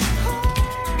shiver.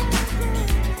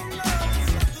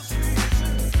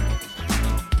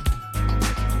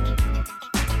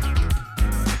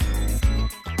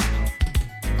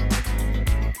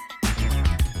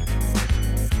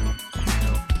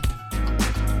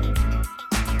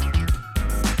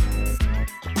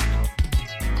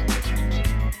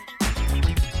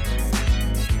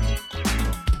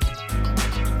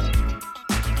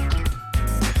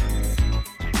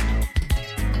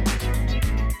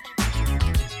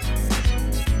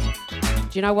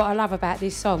 Do you know what I love about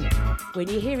this song? When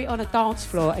you hear it on a dance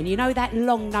floor and you know that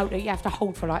long note that you have to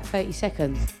hold for like 30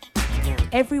 seconds.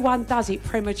 Everyone does it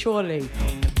prematurely.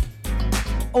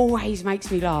 Always makes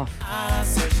me laugh. I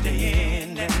search day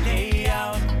in and day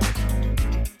out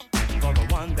for the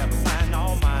one that was mine,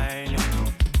 all mine.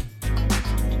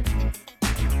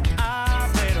 I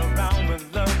played around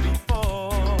with love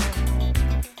before.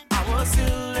 I was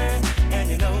silly, and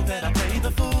you know that I played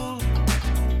the fool.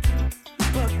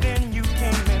 But then you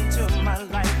came into my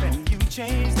life and you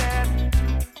changed that.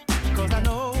 'Cause I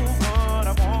know what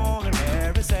I want and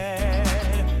where it's at.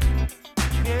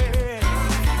 Yeah.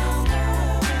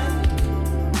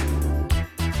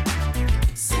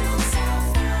 Since I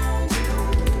found you,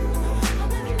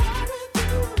 I'm in love with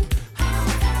you. I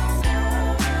found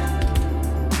love.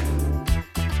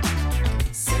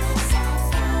 Since I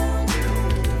found you,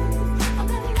 I'm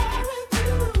in love with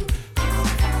you. I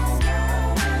found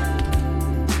love.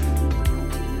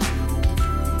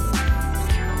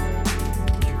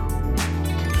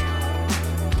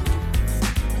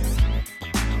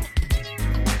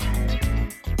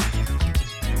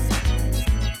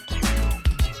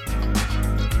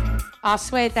 I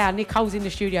swear down, Nicole's in the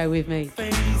studio with me.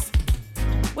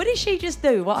 What did she just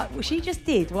do? She just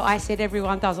did what I said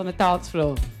everyone does on the dance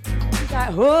floor. She's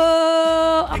like,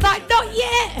 whoa! I'm like, not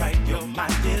yet! Right, you're my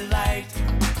delight.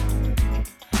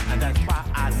 And that's why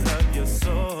I love you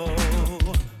so.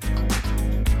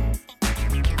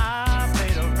 I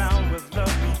played around with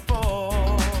love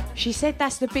before. She said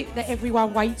that's the bit that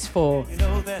everyone waits for. You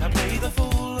know that I play the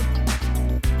fool.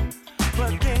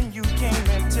 But then you came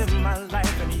into my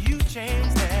life and you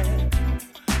changed that.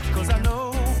 'Cause I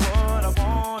know what I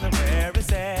want and where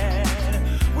it's at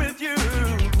with you.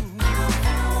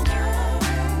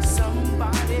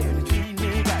 Somebody to treat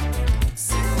me right.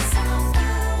 Since I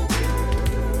found you,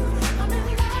 I'm in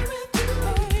love with you.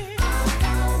 I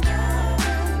found love.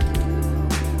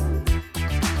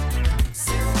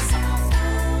 Since I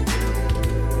found you,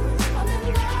 I'm in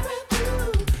love with you.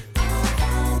 I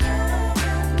found love.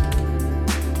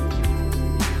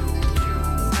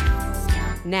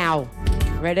 Now,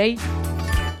 ready?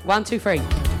 1, 2, 3.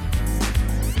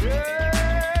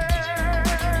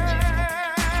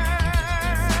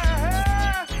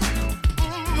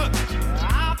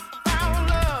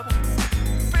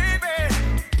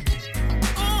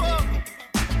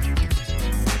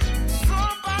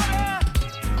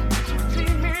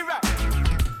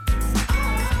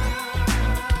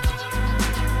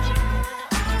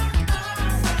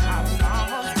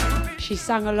 She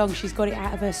sung along, she's got it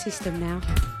out of her system now.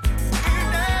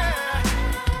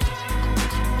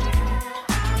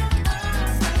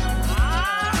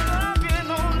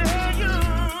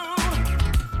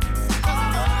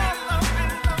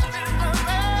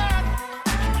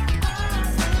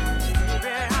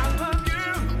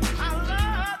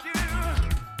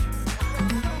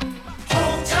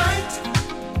 Hold tight.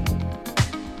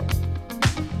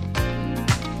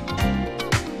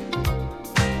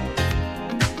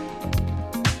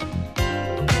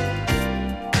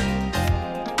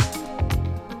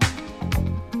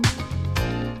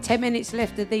 Ten minutes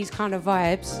left of these kind of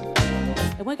vibes.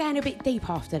 And we're going a bit deep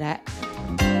after that.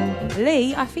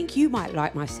 Lee, I think you might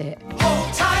like my set.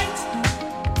 Hold tight.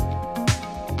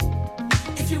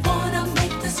 If you wanna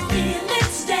make this feeling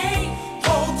stay,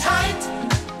 Hold tight.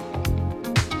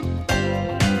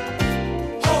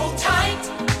 Hold tight.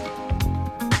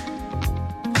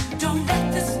 don't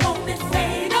let this moment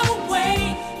fade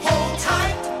away. Hold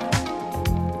tight.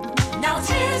 Now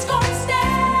tears gonna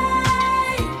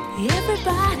stay.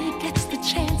 Everybody gets the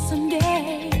chance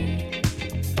someday.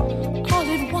 All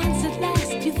at once at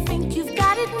last you think you've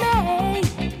got it made.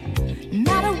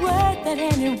 Not a word that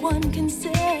anyone can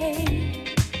say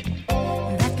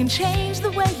change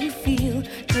the way you feel.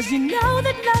 Cause you know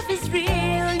that love is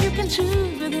real. You can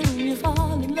choose with whom you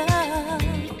fall in love.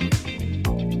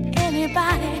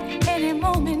 Anybody, any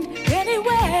moment,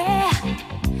 anywhere.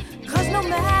 Cause no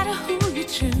matter who you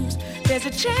choose, there's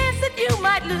a chance that you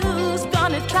might lose.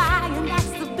 Gonna try, and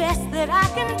that's the best that I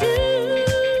can do.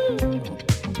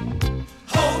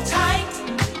 Hold tight.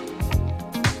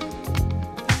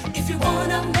 If you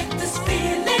wanna make this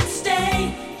feeling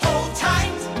stay, hold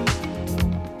tight.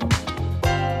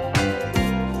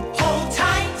 Hold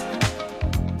tight.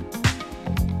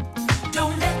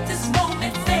 Don't let this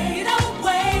moment fade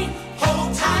away.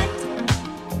 Hold tight.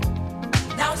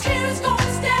 Now here it's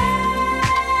gonna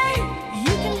stay.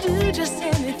 You can do just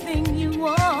anything you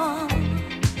want.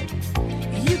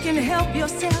 You can help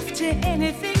yourself to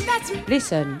anything that's.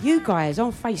 Listen, you guys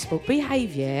on Facebook,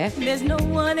 behave, yeah? There's no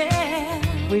one else.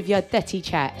 With your dirty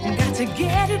chat. Got to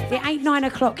get it. It ain't 9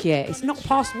 o'clock yet. It's not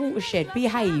past watershed.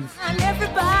 Behave. And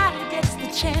everybody gets the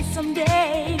chance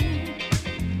someday.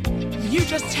 You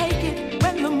just take it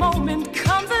when the moment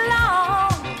comes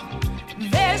along.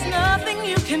 There's nothing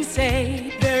you can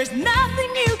say. There's nothing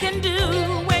you can do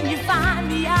when you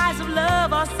find the eyes of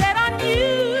love are set on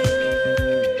you.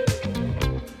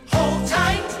 Hold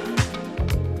tight.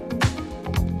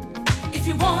 If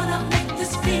you wanna make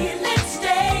this feeling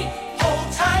stay, hold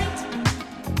tight.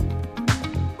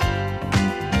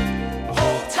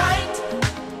 Hold tight.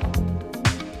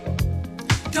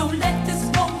 Don't let this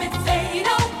moment fade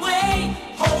away.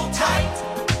 Hold tight.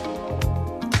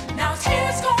 Now here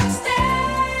it's gonna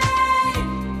stay.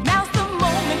 Now's the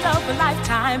moment of a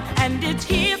lifetime, and it's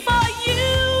here for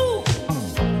you.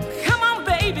 Come on,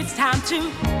 baby, it's time to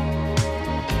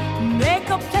make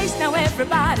a place now,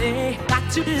 everybody. Got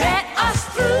to let us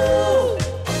through.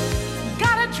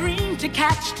 Got a dream to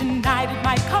catch tonight, it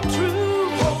might come true.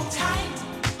 Hold tight.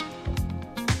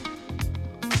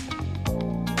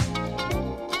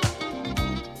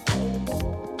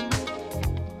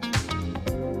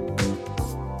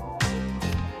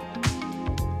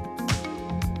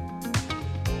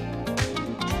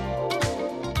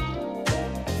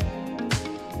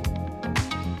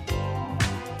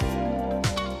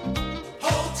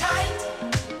 Hold tight.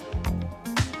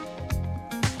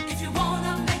 If you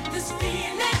wanna make this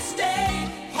feeling stay,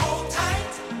 hold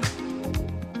tight.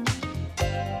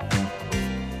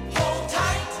 Hold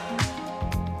tight.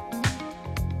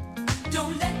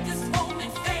 Don't let this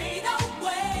moment fade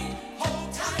away. Hold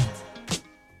tight.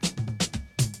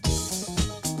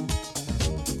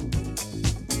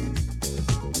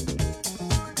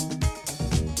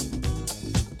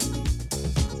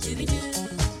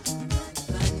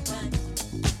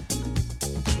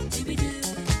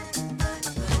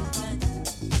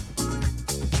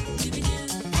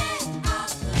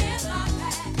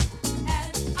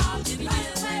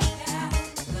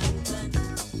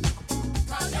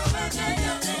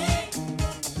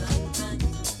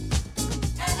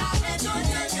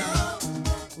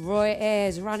 Roy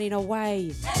Ayers, Running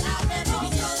Away.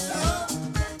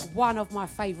 One of my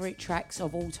favourite tracks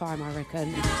of all time, I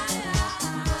reckon.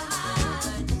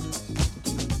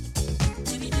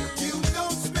 You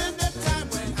don't spend that time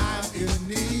when I'm in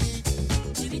need.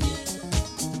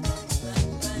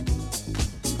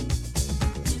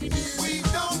 We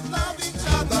don't love each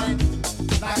other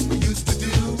like we used to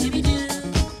do.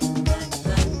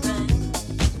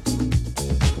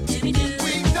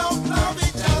 We don't love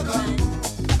each other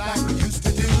like we used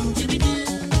to do.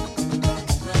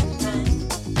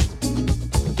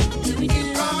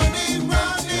 Running,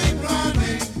 running,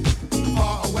 running.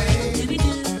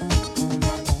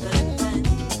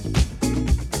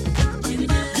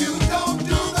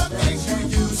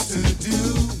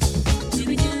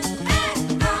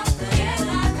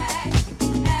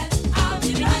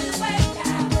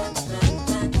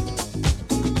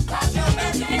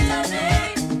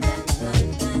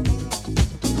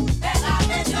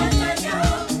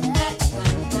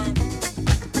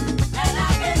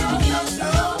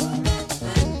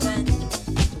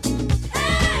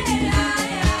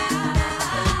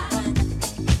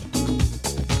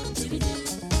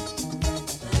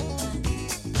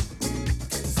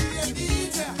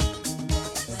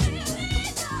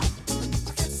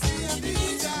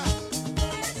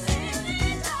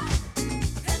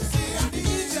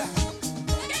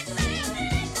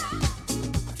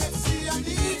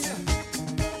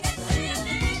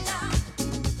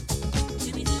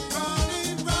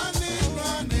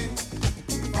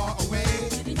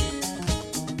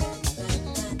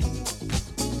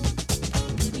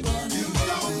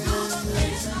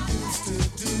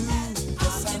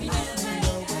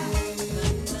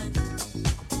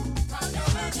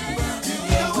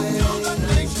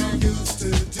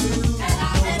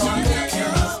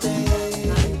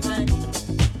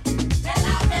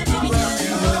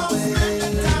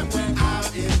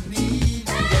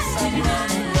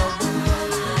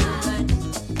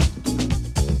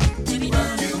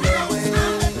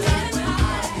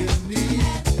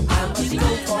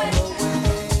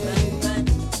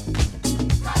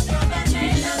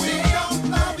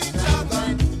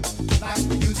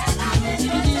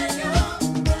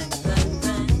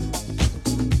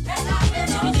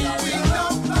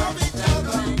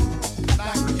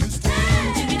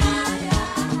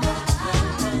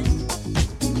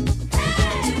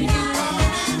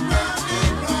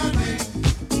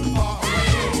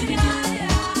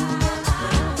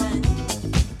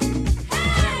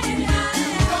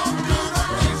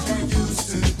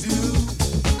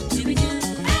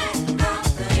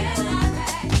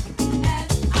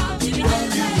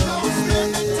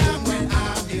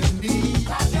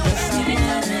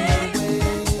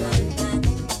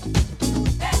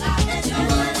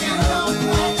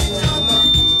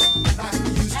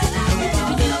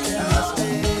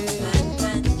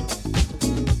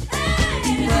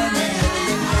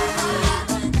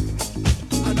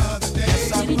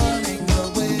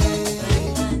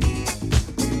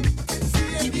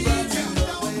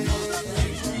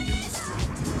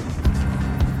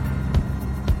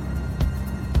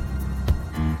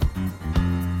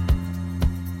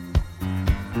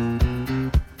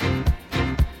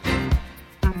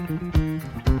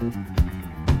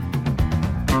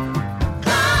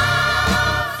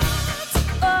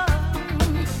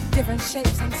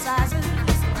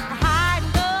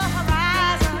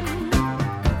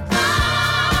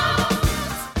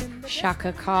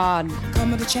 Shaka Khan.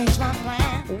 Coming to change my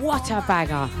plan. What a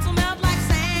bagger. So melt like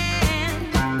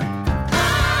sand.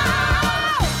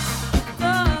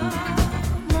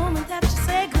 The moment that you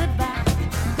say goodbye,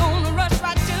 gonna rush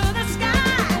right to the sky.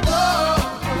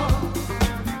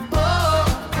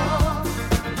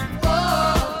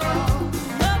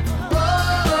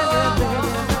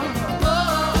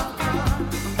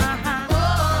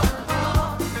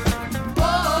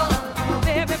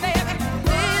 Baby, baby,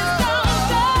 please don't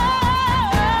go.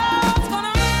 It's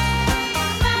gonna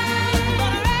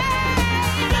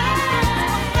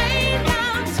rain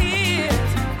down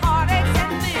tears, heartaches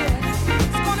and fears.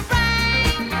 It's gonna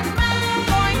rain,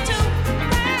 going to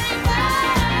rain down.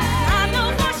 I know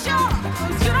for sure,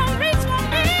 'cause you don't reach for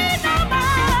me no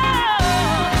more.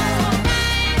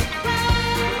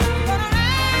 Gonna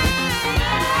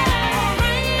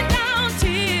rain down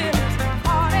tears,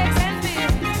 heartaches and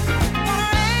fears. Gonna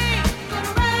rain,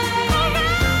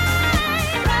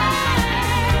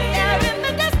 there in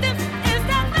the distance is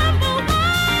that number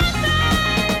one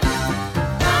thing.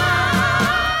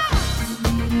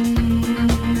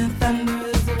 The thunder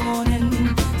is a warning,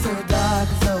 so dark,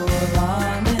 so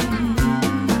alarming.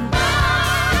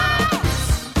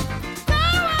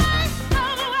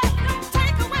 Don't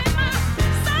take away my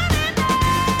sunny day.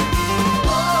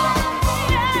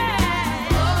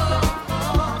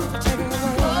 Take it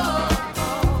away.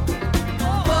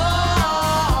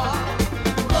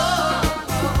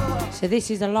 So this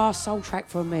is the last soul track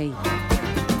from me.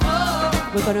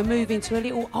 We're going to move into a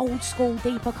little old school,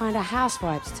 deeper kind of house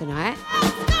vibes tonight.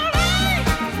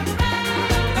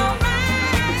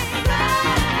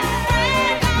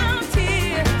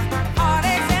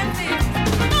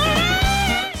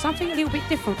 Something a little bit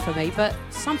different for me, but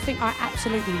something I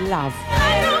absolutely love.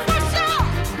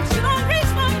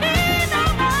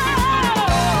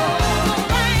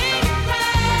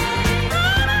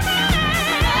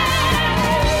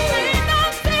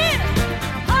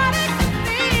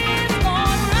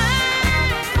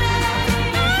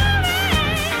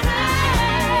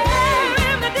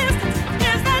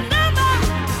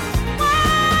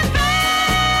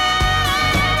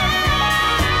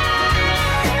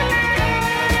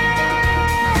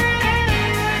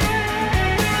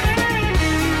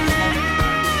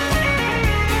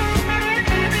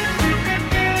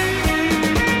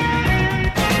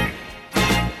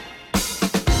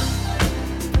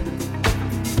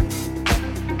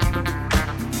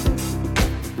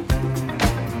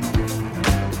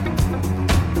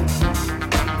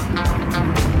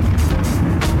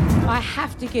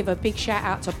 To give a big shout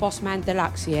out to Bossman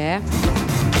Deluxe, yeah?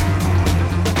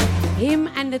 Him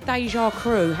and the Deja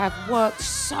crew have worked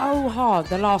so hard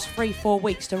the last 3-4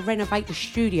 weeks to renovate the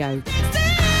studio.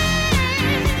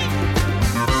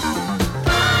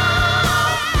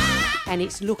 And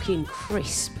it's looking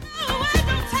crisp.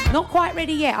 Not quite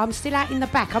ready yet, I'm still out in the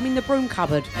back, I'm in the broom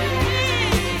cupboard.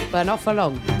 But not for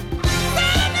long.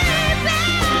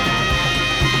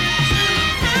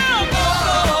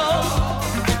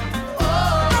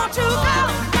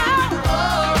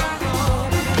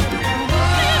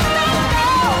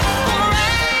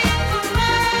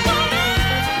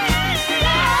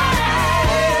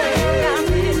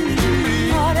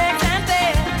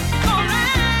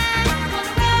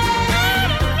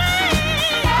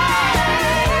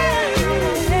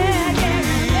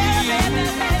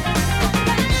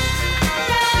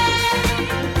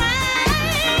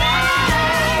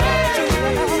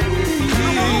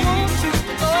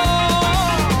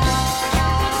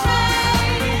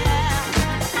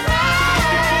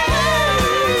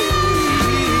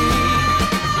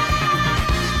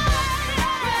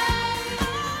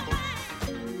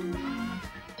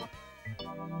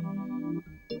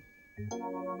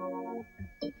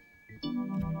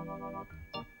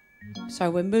 So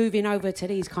we're moving over to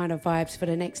these kind of vibes for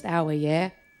the next hour,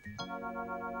 yeah?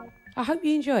 I hope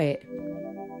you enjoy it.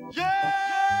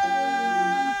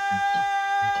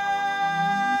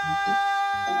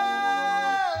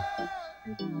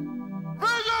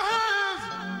 Raise your hands!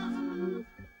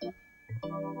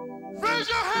 Raise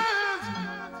your hands!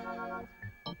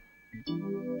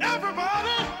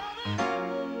 Everybody!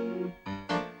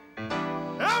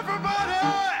 Everybody!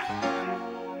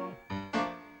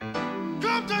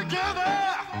 Come together!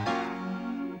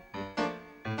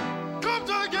 Come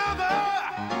together!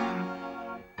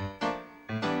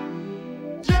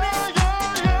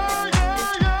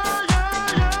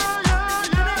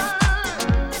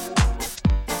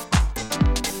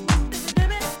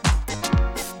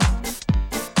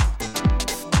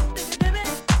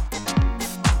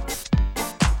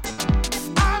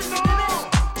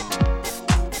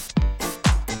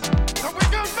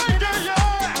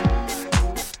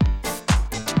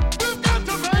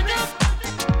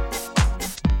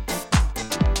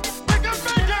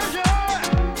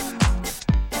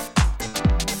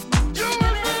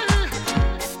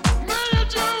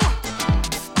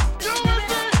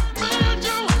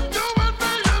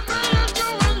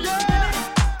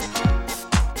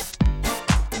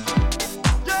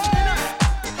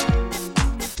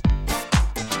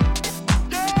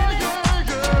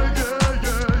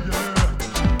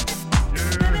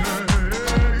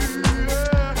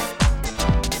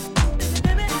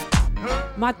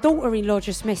 My daughter-in-law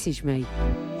just messaged me.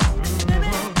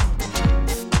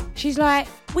 She's like,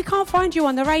 we can't find you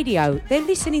on the radio. They're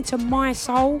listening to My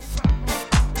Soul.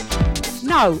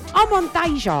 No, I'm on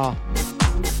Deja.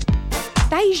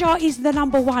 Deja is the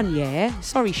 #1, yeah?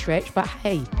 Sorry, Stretch, but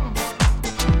hey.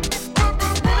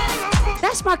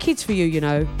 That's my kids for you, you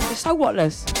know. They're so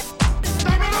whatless.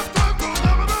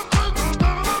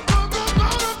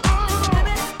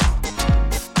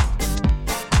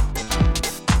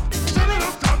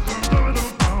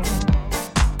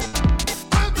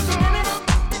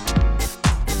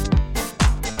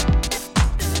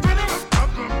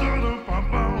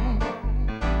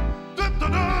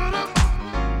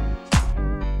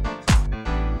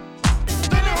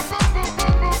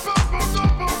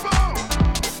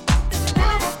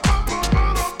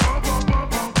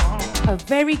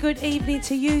 Very good evening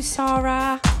to you,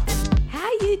 Sarah.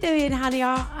 How you doing, honey?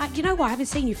 You know what? I haven't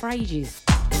seen you for ages.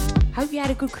 Hope you had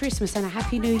a good Christmas and a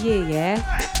happy New Year,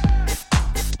 yeah?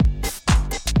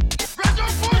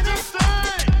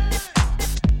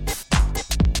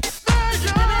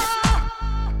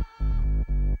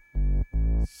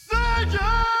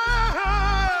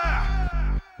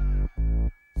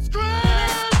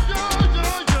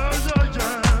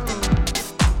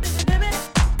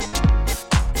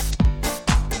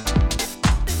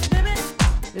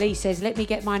 Lee says, let me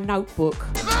get my notebook.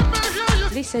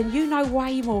 Listen, you know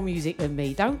way more music than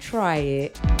me. Don't try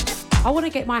it. I want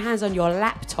to get my hands on your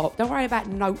laptop. Don't worry about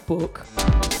notebook.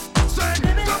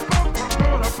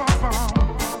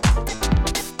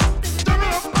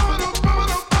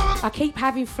 I keep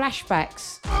having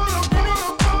flashbacks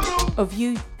of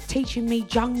you teaching me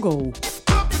jungle.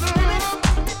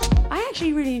 I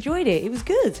actually really enjoyed it. It was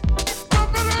good.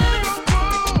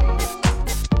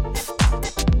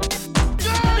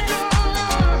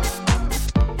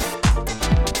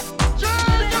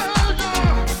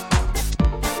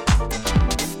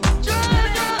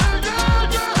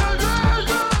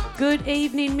 Good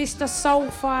evening, Mr.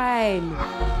 Soulfine.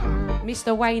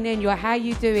 Mr. Wayne Enyo, how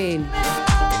you doing?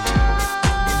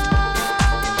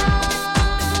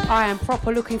 I am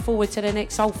proper looking forward to the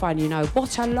next Soulfine, you know.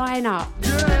 What a lineup.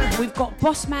 Yeah. We've got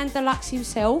Bossman Deluxe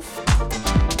himself,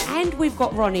 and we've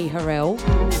got Ronnie Harrell.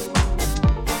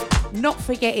 Not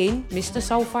forgetting Mr.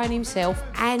 Soulfine himself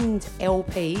and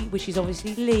LP, which is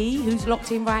obviously Lee, who's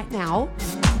locked in right now.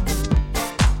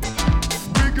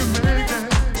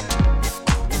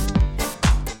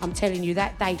 I'm telling you,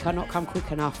 that day cannot come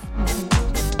quick enough.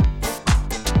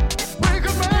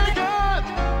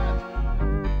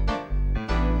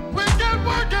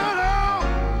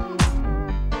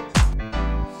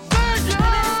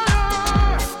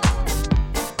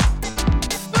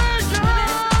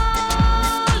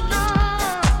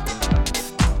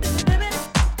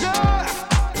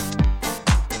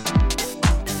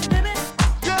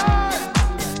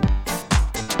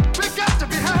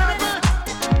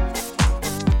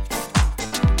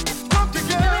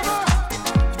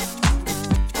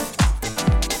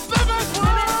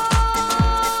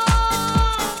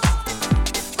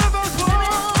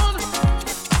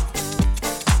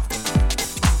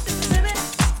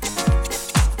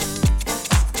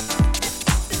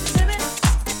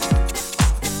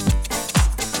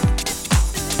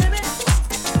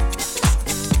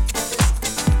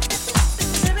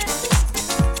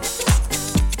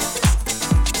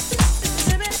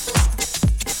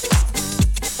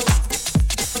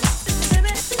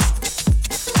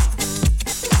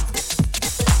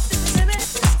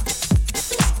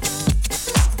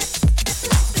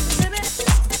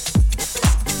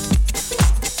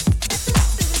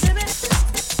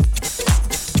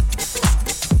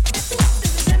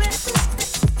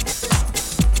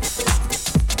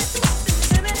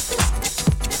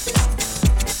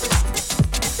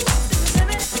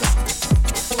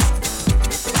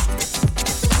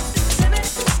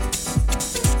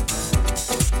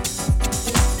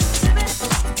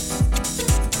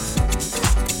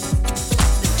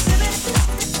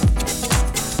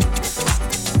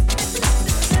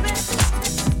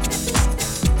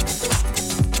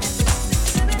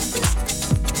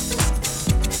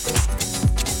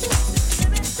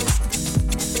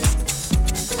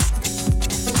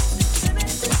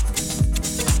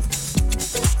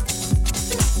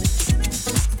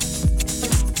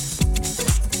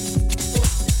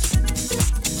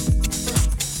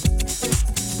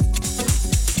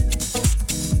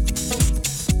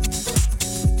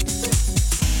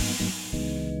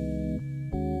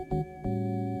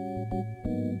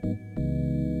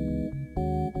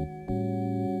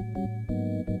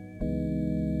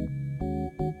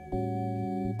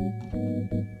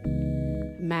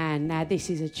 Man, now this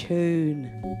is a tune.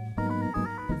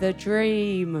 The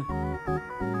Dream.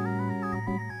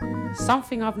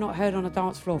 Something I've not heard on a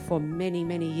dance floor for many,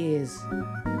 many years.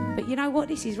 But you know what?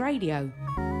 This is radio.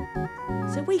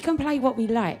 So we can play what we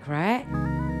like, right?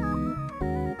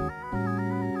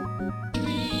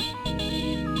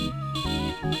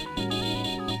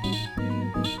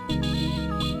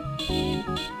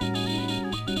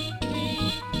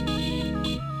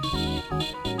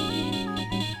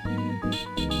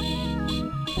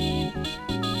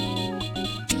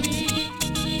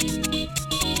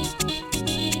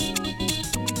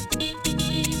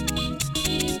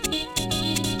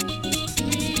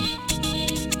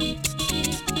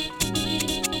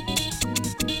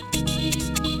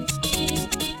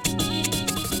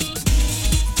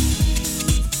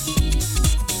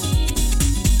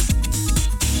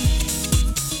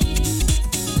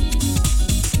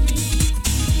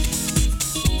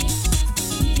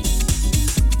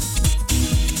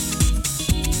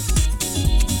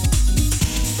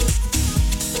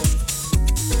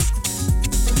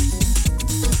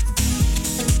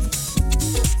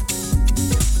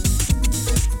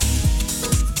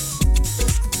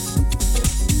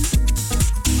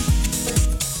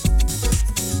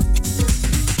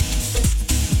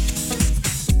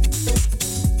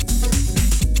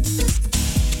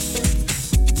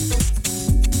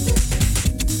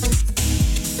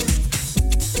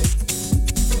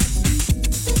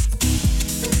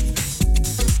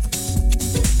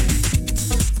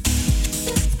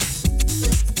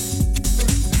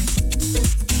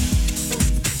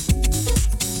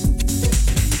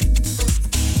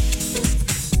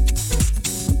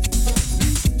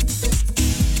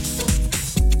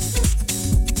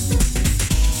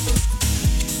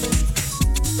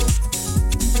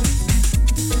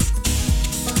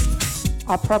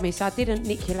 I promise I didn't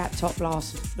nick your laptop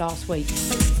last week,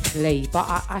 Lee, but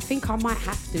I think I might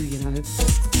have to, you know.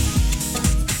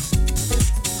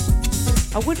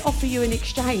 I would offer you an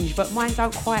exchange, but mine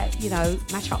don't quite, you know,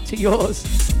 match up to yours.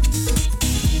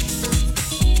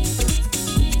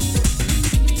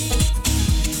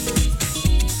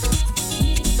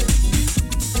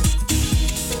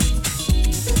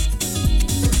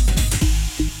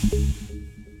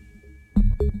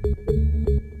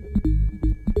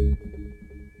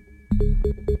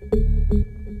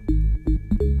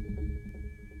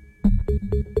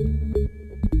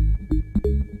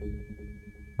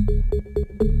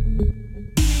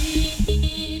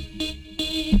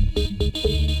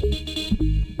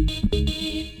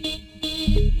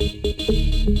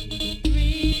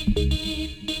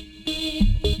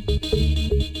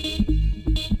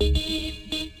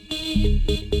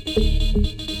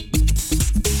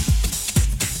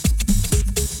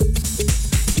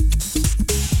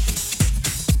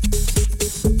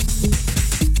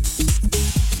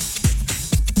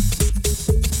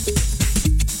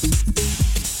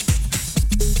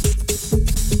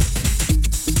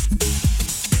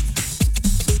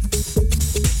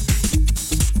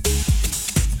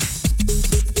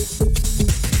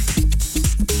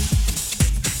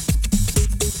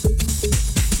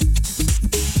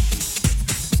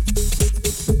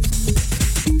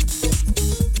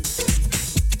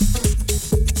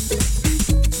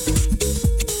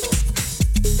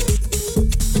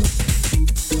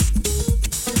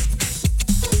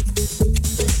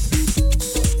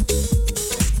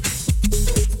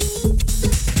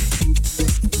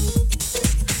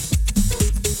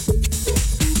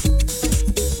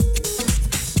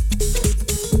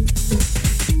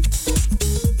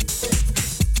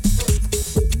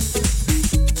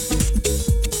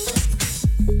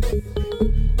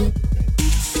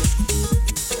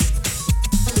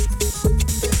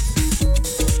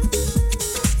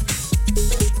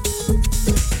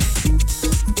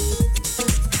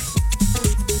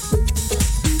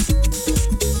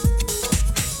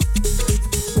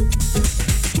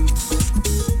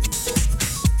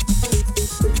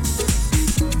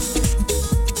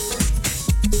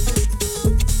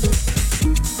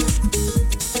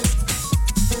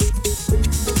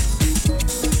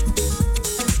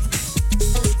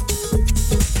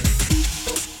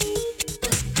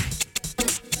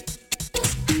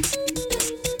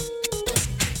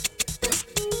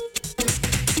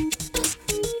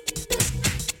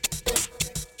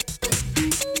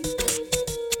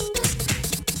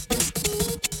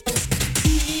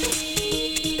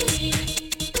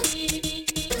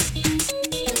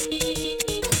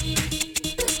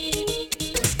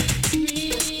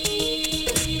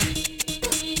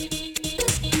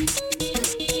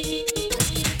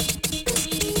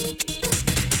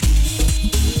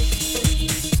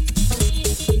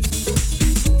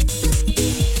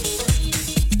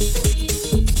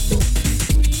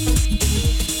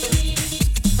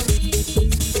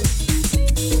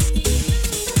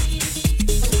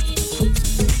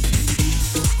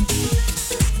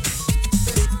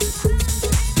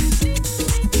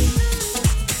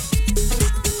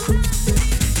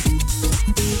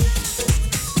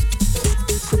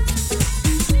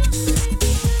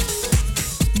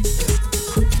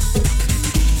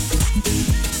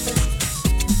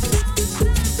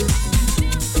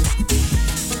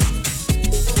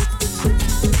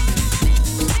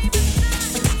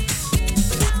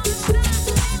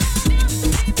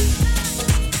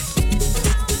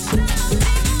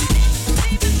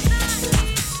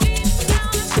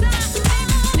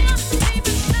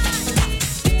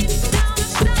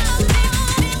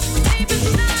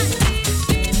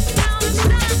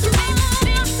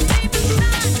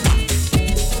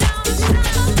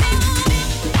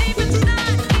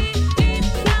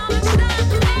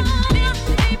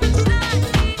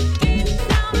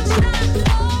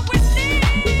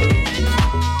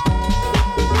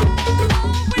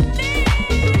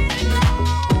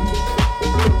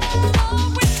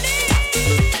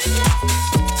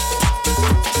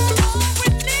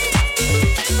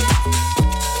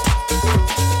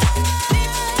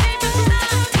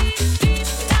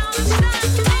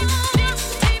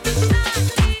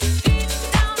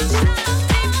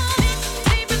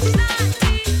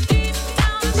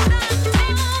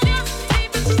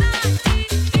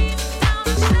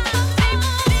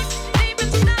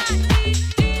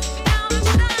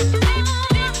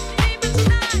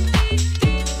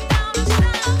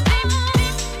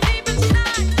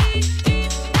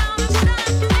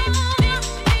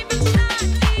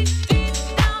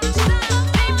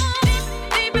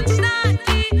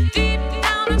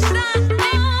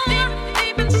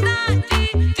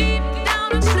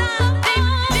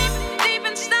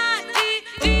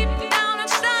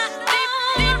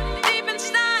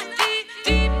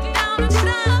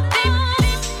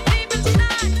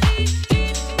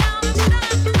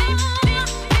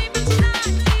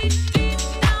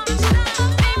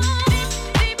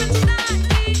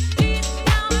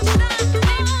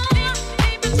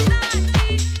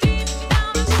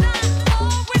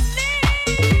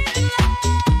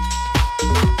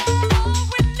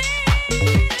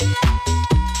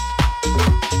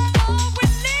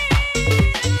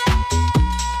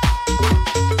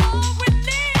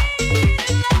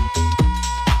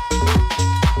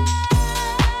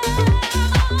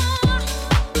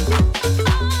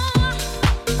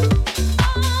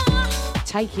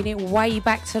 taking it way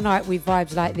back tonight with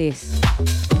vibes like this.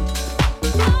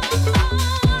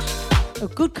 A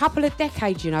good couple of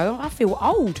decades, you know. I feel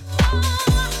old.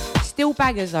 Still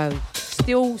bangers though.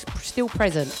 Still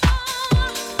present.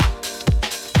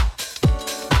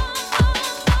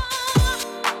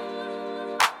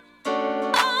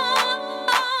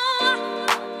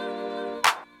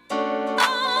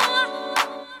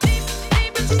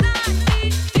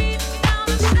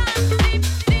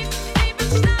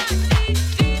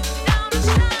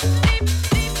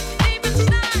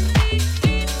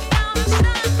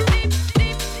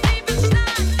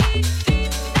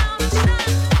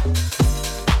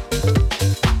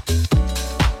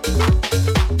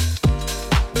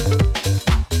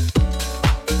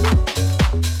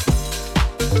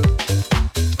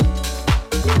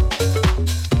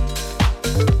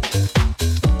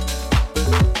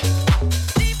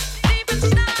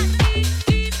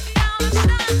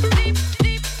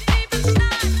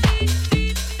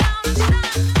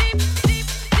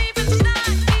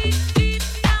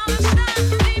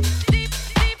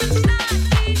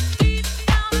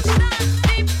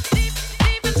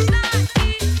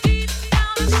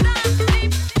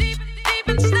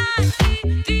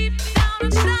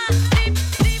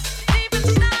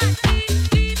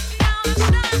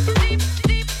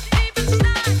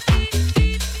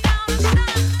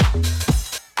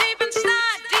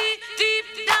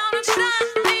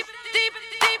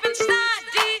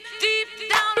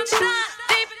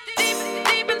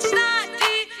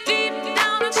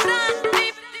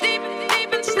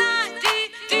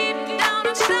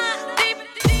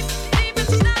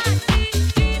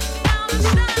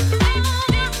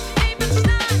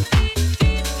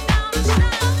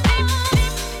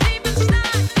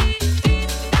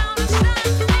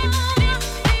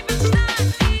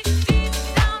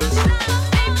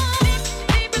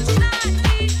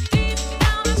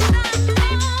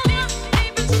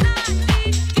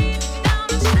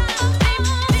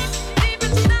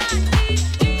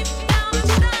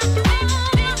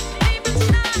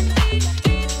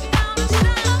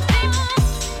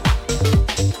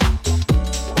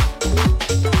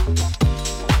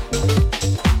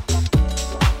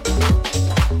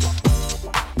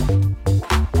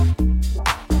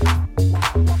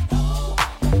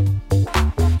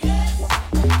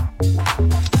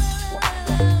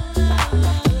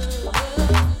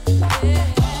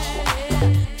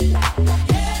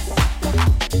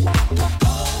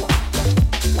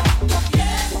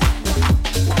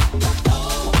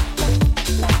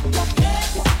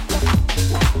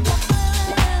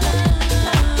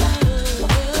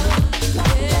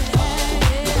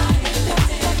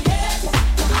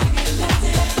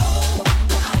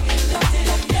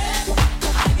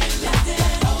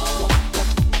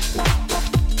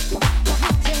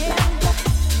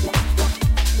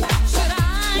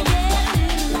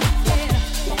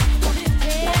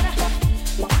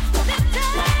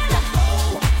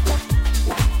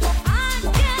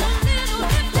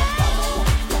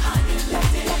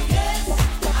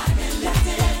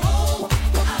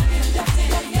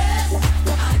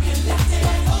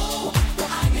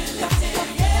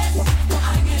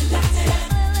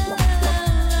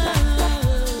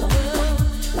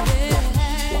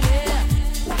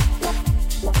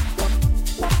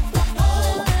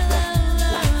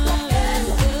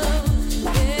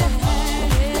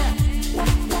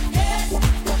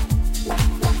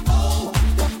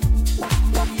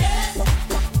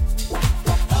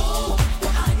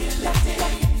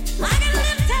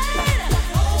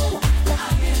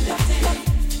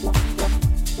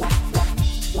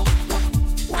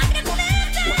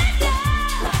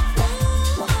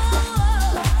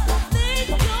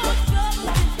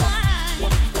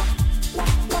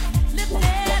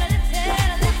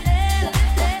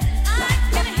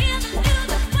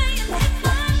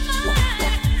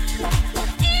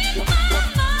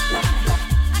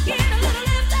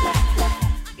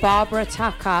 Barbara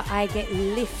Tucker, I Get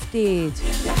Lifted.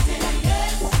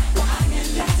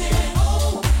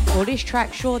 Well, this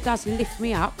track sure does lift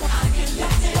me up.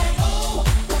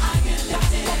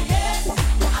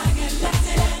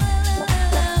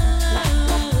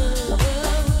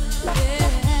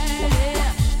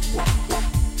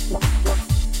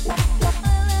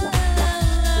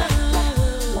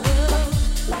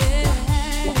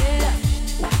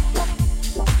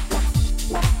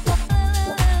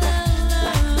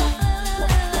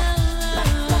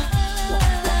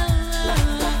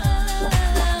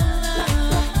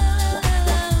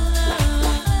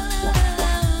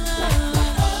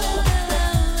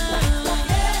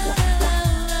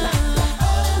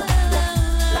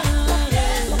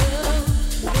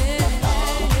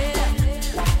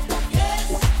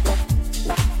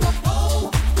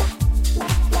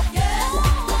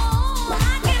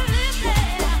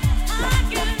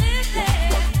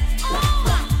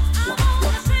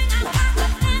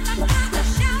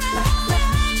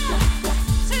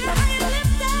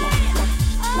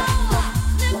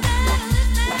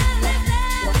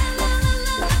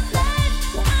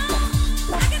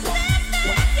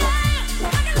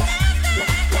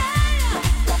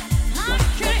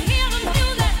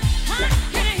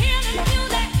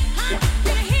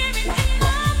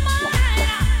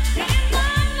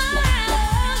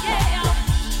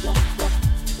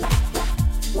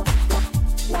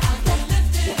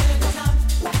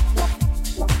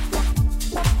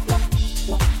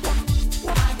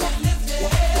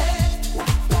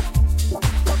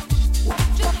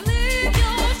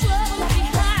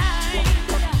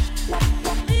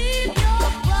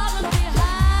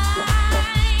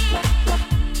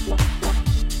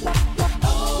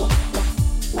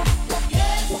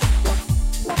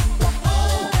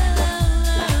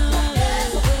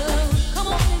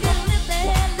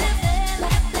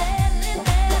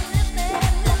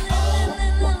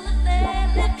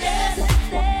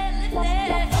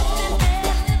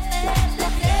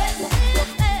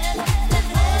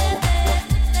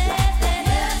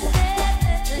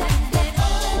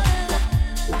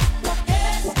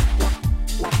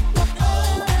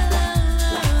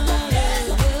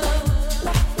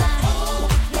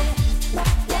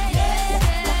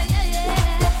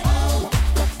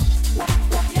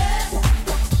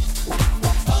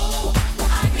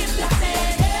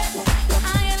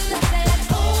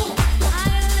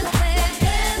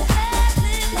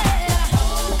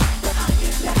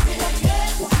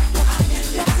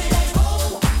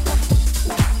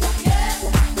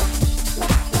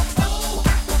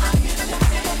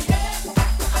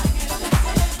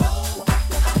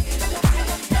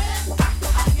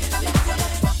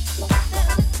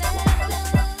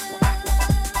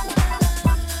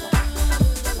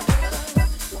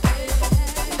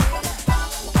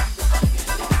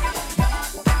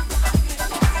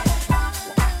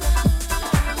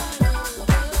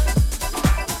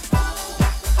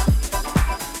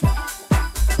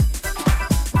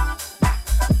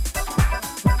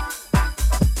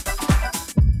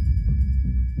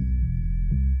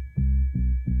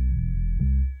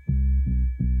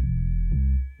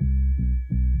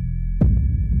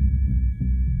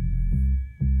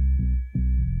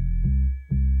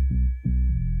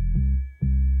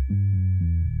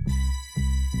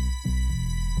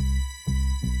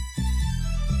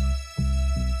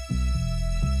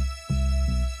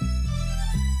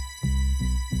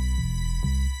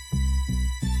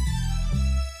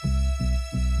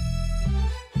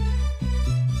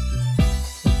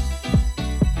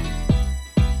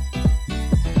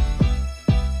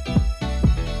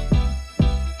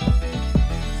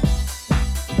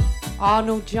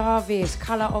 Arnold Jarvis,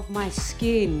 Colour of My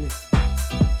Skin.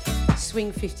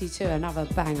 Swing 52, another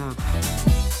banger.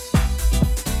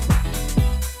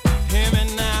 Hear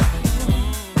me now.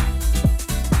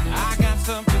 I got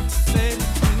something to say to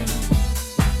you.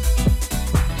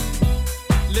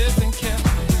 Listen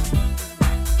carefully.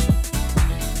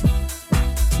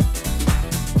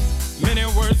 Many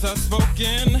words are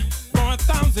spoken for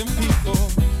 1,000 people,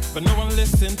 but no one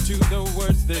listens to the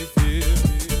words they feel.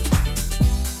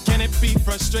 Can it be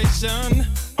frustration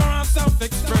or our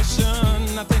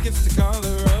self-expression? I think it's the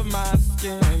color of my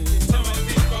skin. Tell me,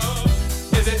 people,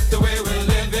 is it the way we're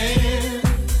living?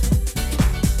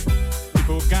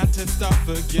 People got to stop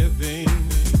forgiving.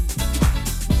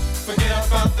 Forget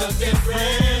about the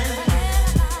different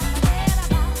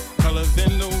colors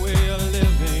in the way of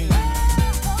living.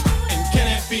 And can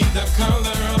it be the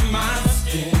color of my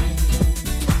skin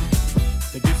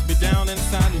that gets me down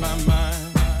inside my mind?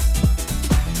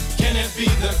 Can it be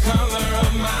the color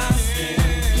of my skin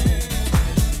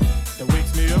that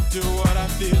wakes me up to what I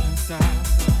feel inside?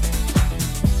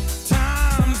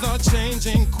 Times are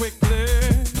changing quickly,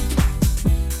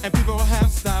 and people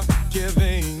have stopped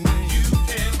giving.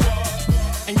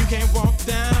 And you can't walk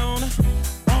down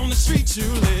on the street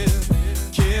you live,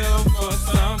 kill for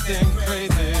something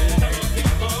crazy.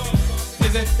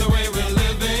 Is it the way we're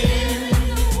living?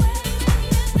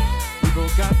 People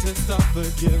got to stop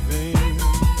forgiving.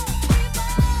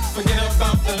 Forget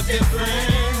about the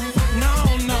difference. No,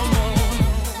 no more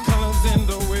colors in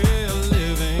the way of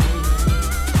living.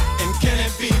 And can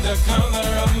it be the color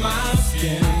of my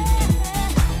skin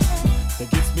that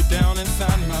gets me down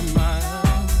inside my mind?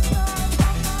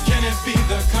 Can it be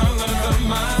the color of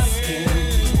my skin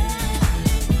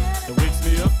that wakes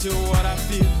me up to what I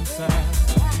feel inside?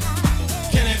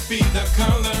 Can it be the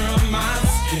color of my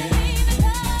skin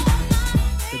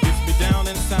that gets me down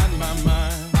inside my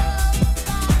mind?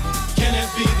 Can it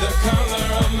be the color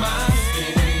of my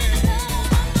skin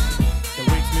that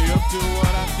wakes me up to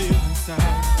what I feel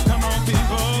inside? Come on,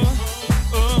 people.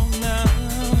 Oh, now.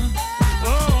 Oh,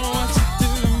 what you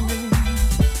do to me.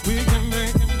 We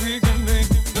can make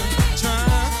it try.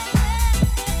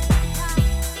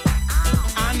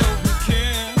 I know we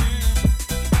can.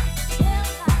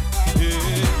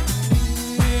 Yeah.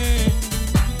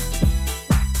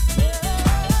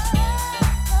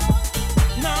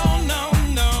 No, no,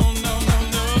 no, no, no,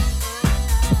 no.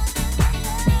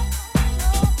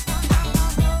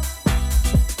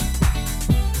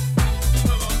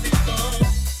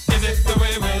 Is it the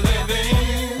way we're living?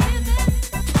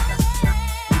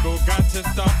 People got to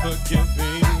stop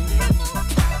forgiving.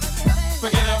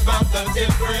 Forget about the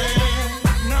difference.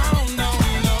 No, no,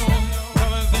 no.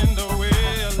 Colors in the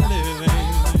way of living.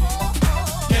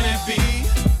 Can it be?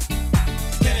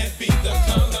 Can it be the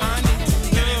color? I need to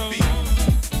know.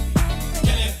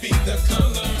 Can it be the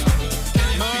color? Can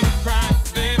it be pride,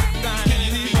 baby, pride? Can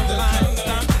it be the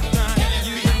color? Can it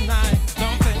be night?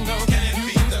 Don't say no. Can it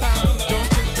be the color? Don't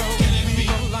you go? Can it be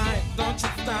light? Don't you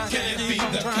stop? Can it be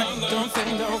the color? Don't say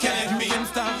no. Can it be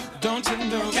stop? Don't you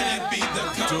know? Can it be the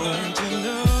color? Don't you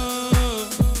know?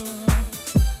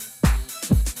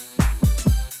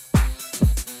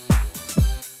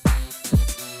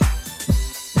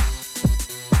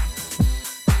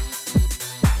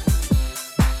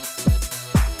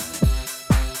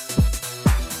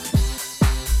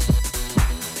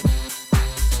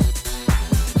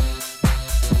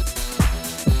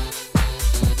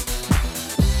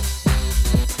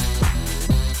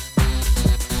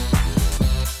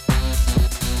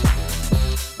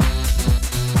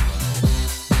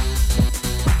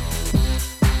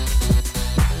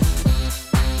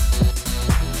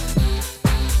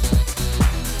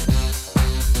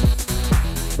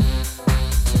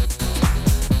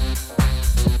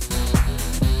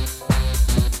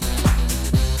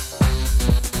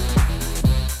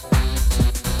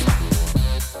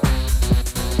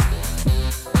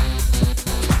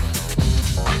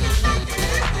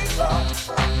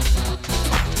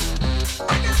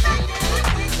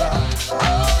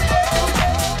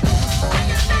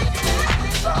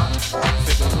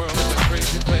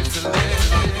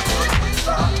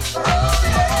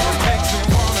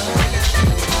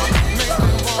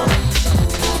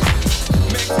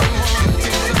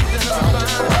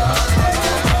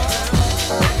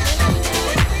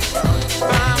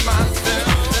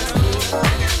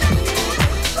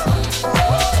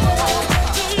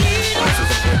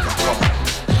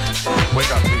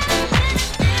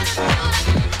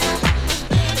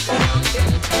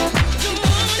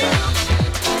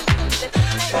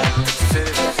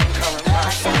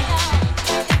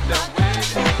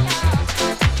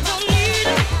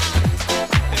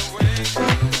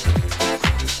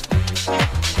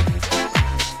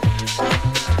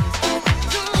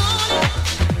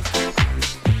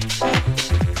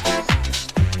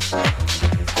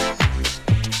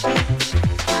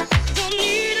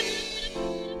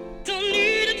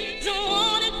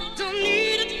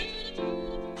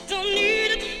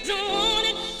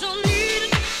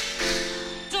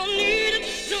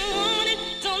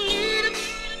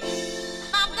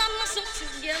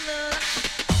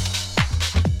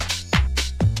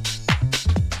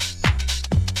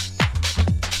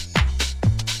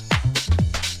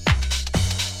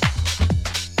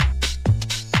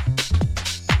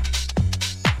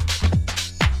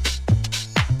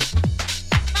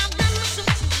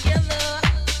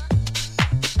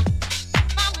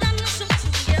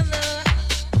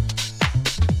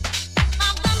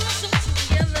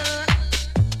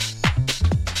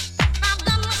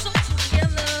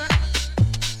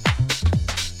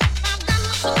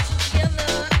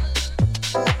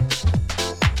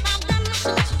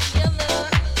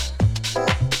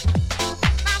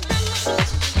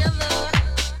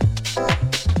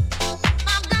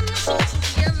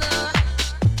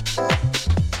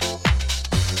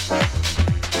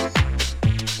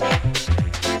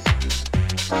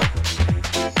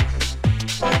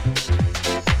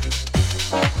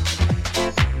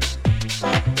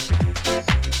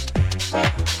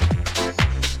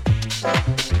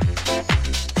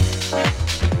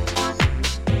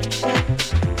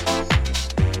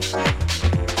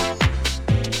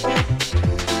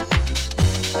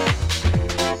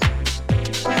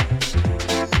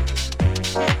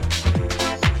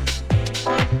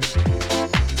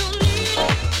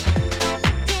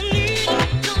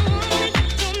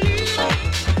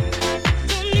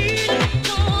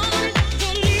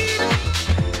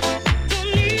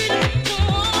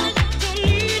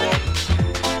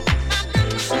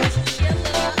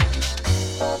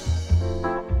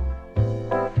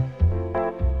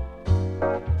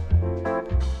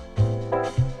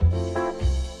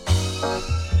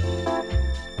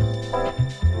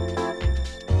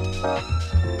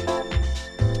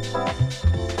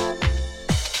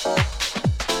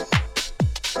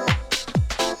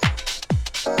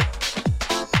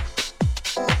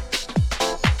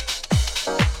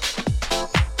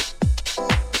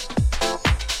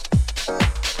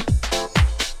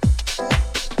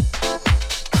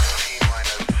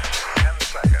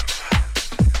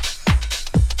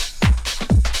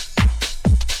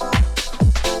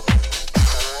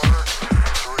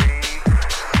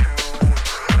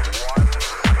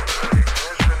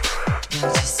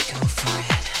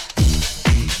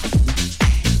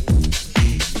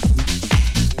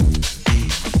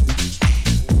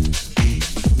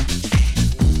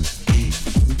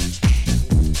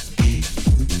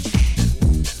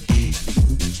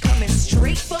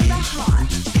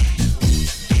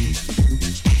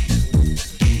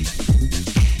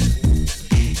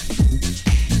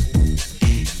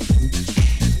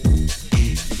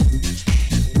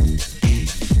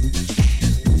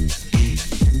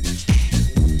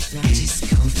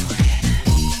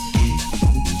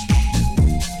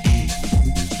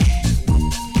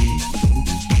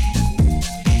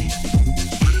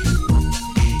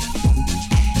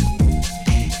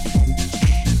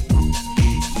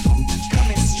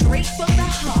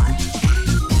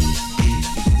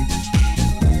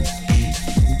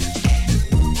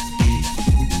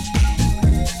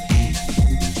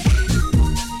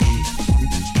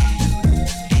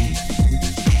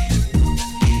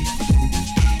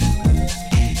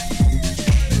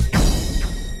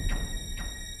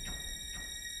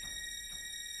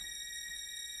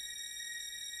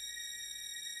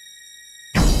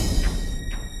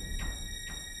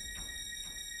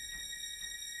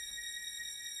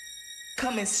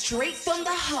 coming straight from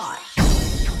the heart.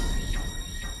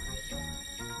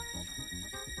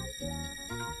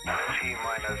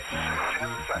 T-minus 10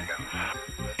 seconds.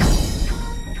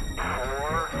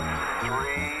 4, 3,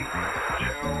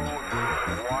 2,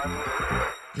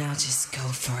 1. Now just go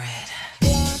for it.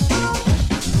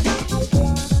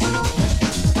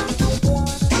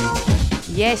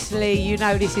 Yes, Lee, you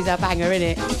know this is a banger,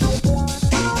 innit?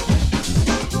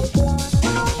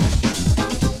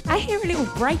 I hear a little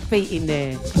breakbeat in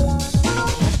there.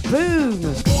 Boom!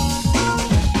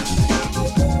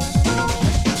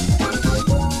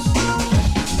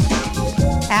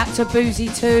 Out to Boozy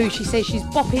too. She says she's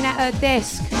bopping at her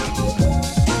desk.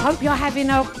 Hope you're having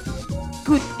a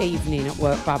good evening at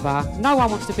work, Bubba. No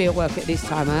one wants to be at work at this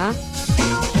time, huh?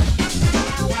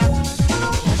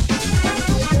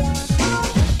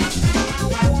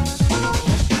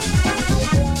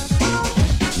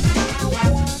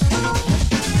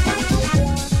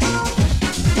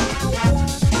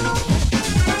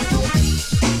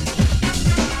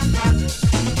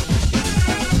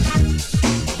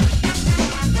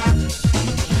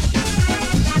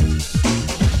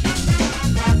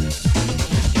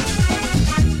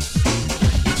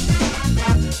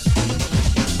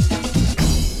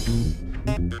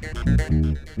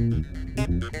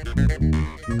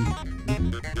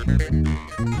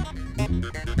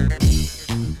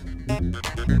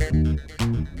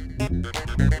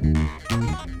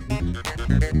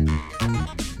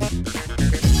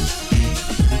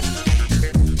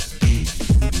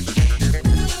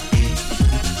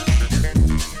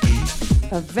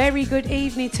 A very good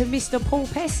evening to Mr. Paul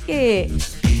Peskett.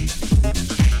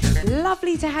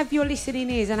 Lovely to have your listening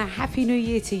ears and a happy new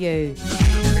year to you.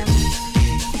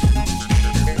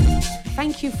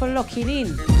 Thank you for locking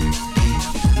in.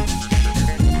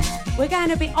 We're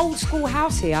going a bit old school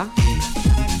house here.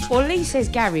 Well, Lee says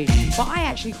garage, but I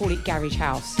actually call it garage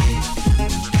house.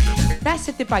 That's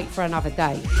a debate for another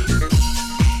day.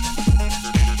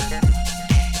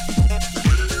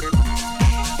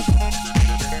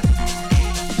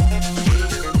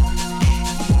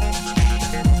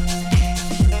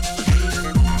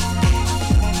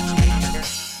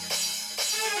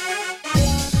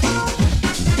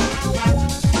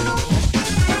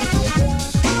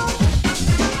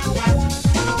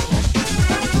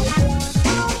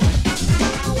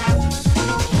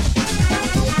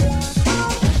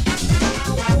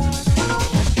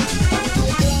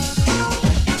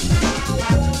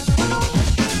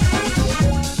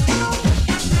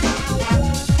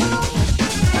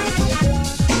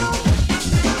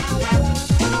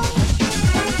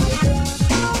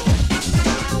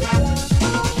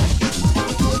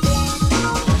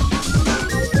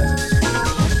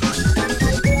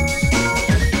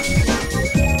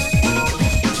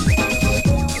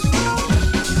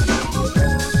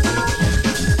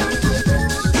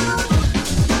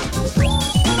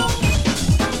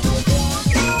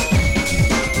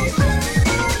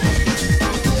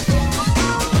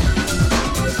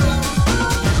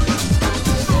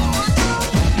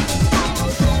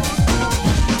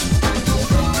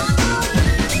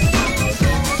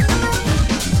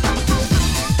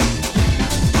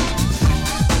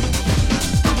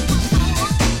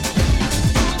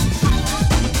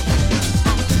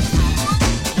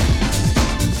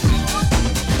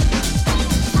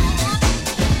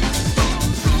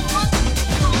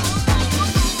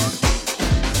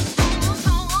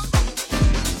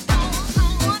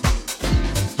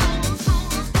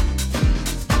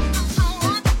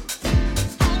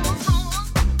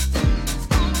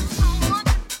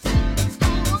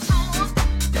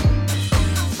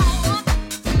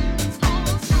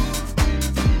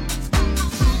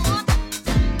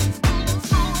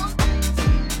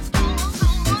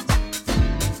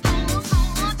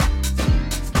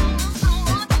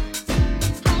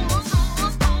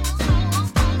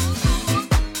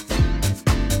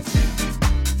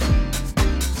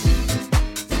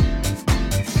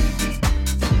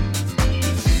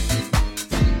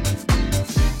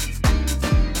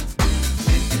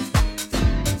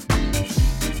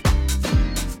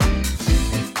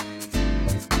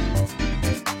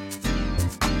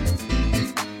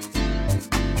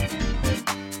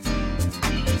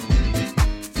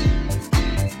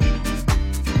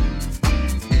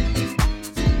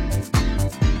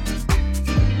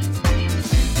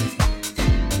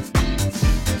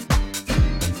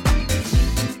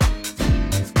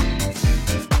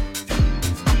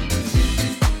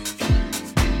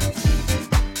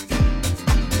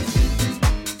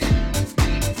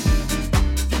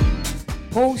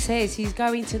 Paul says he's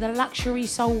going to the Luxury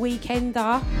Soul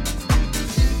Weekender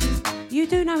You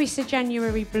do know it's the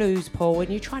January blues, Paul, and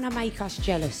you're trying to make us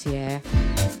jealous, yeah?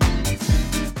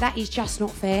 That is just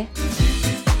not fair.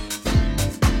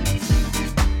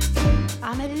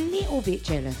 I'm a little bit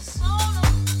jealous.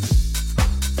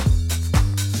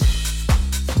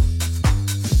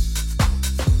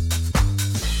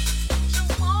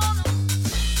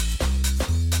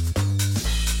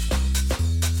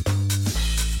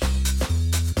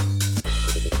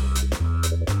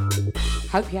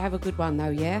 Hope you have a good one though,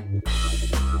 yeah?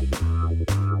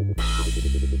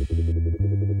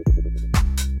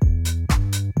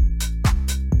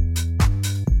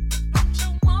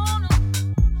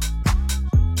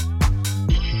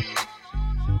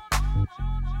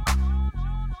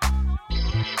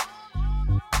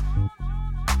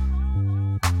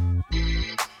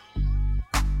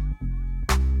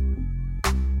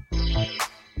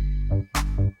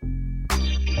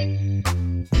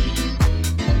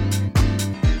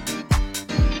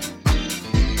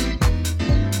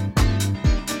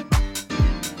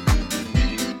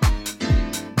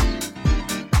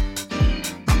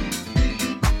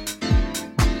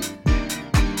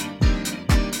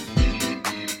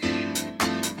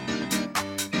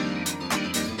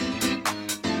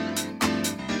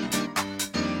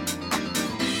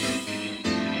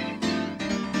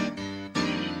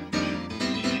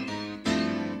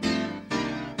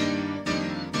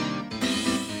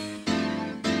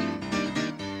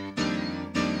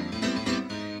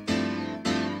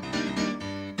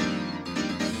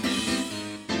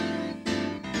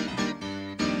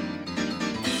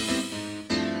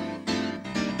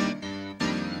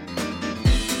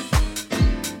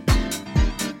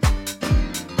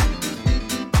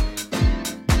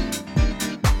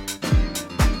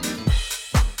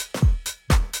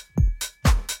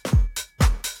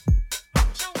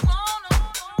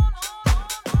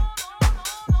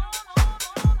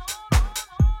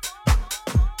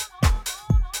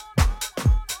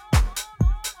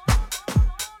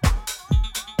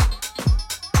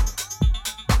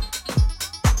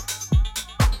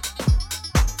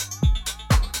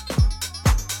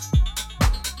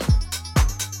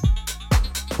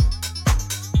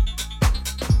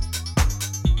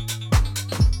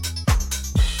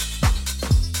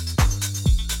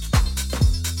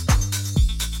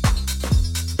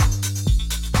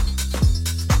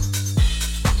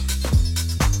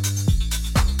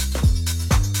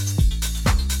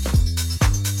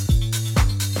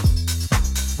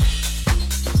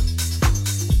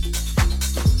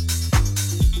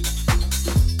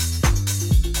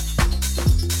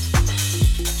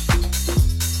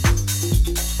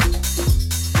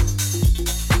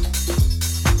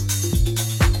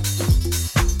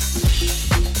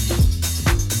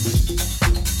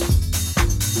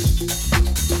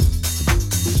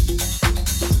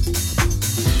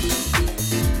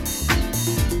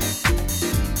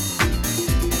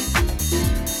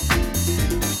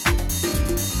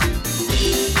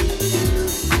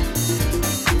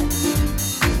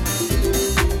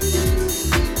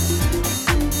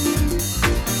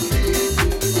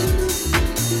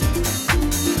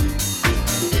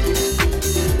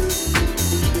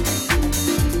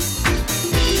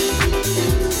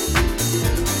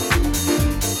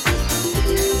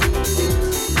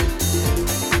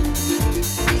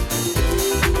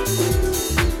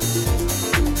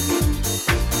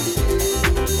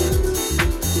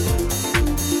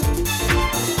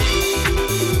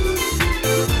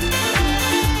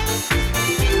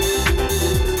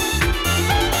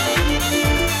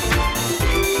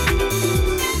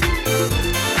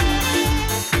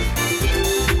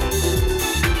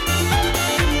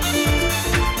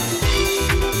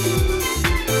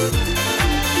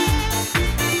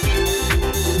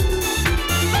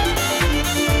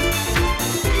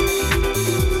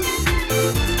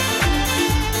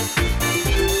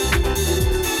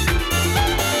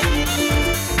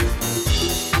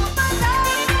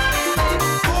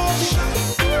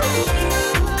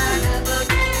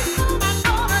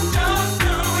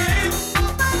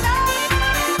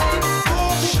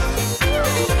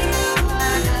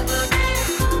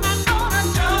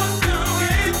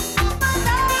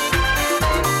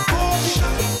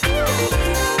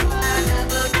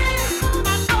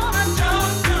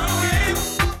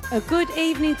 A good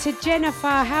evening to Jennifer.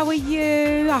 How are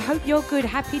you? I hope you're good.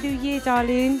 Happy New Year,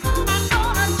 darling.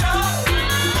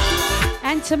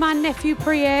 And to my nephew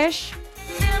Priyesh,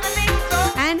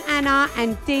 and Anna,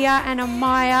 and Dia, and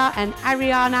Amaya, and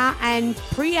Ariana, and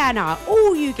Priyanna.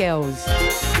 All you girls.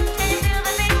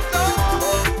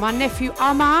 My nephew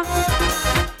Amma,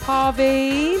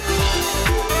 Parveen,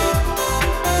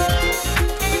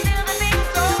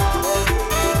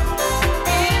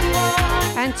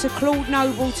 and And to Claude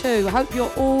Noble too. Hope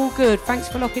you're all good. Thanks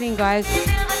for locking in, guys.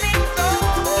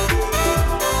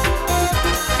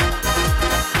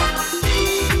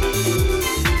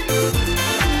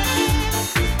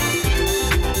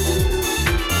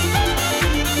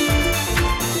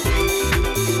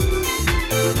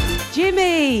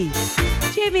 Jimmy,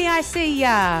 I see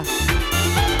ya.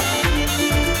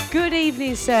 Good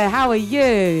evening, sir. How are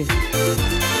you?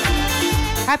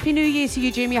 Happy New Year to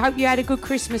you, Jimmy. I hope you had a good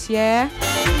Christmas, yeah?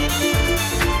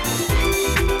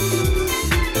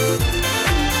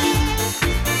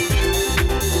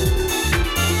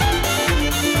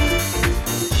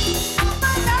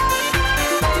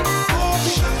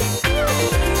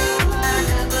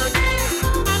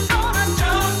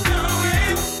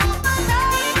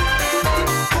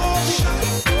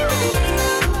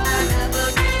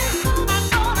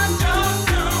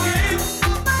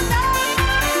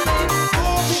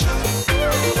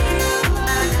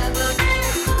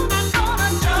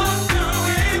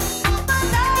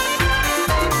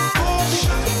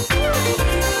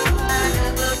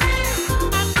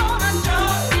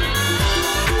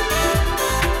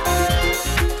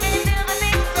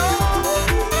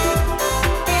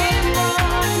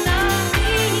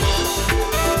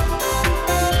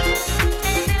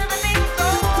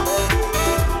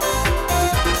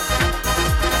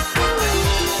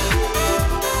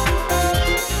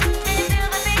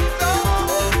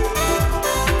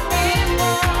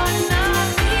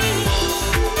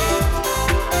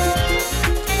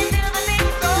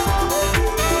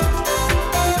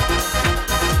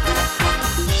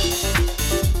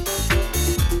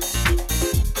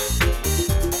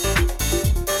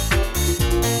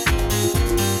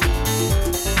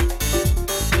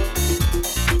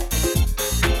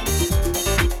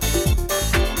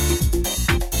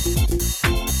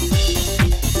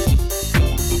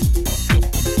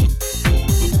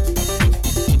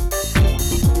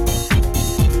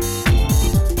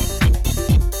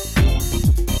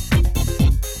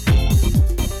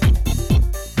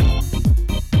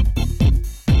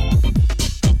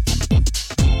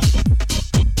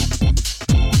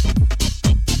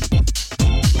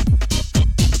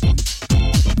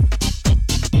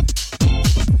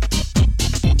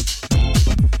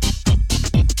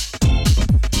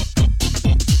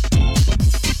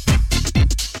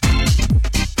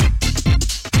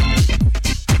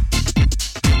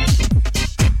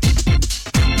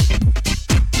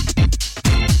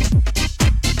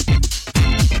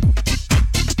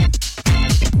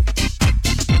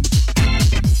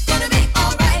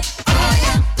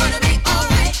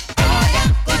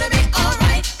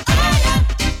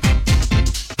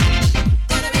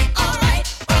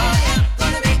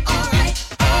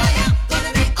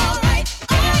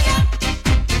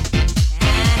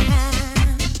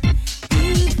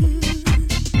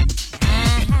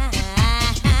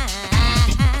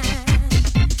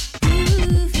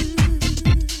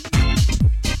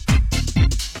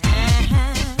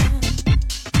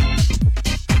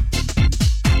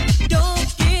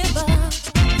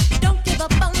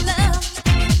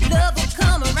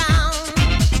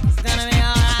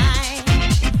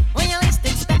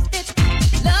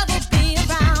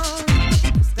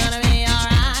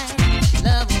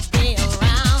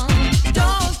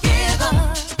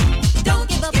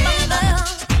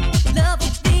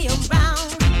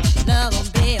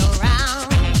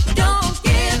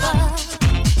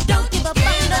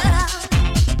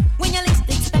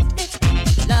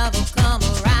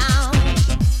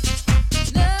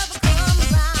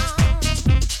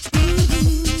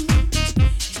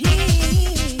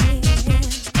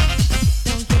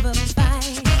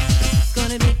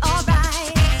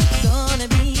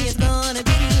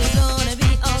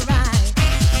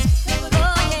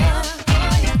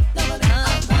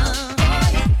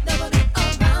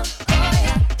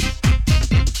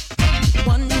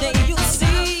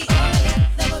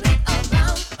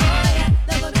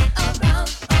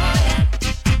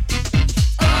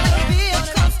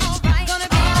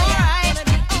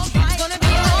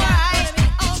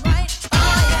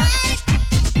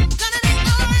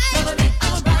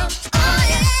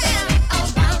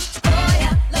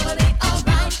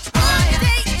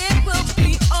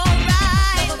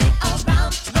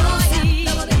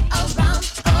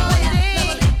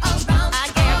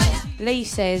 Lee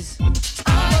says,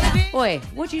 "Oi,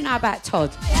 what do you know about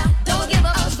Todd?"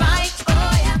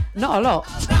 Not a lot,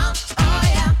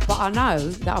 but I know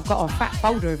that I've got a fat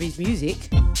folder of his music.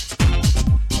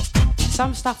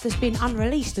 Some stuff that's been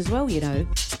unreleased as well, you know.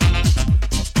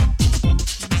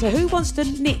 So who wants to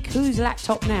nick whose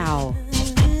laptop now?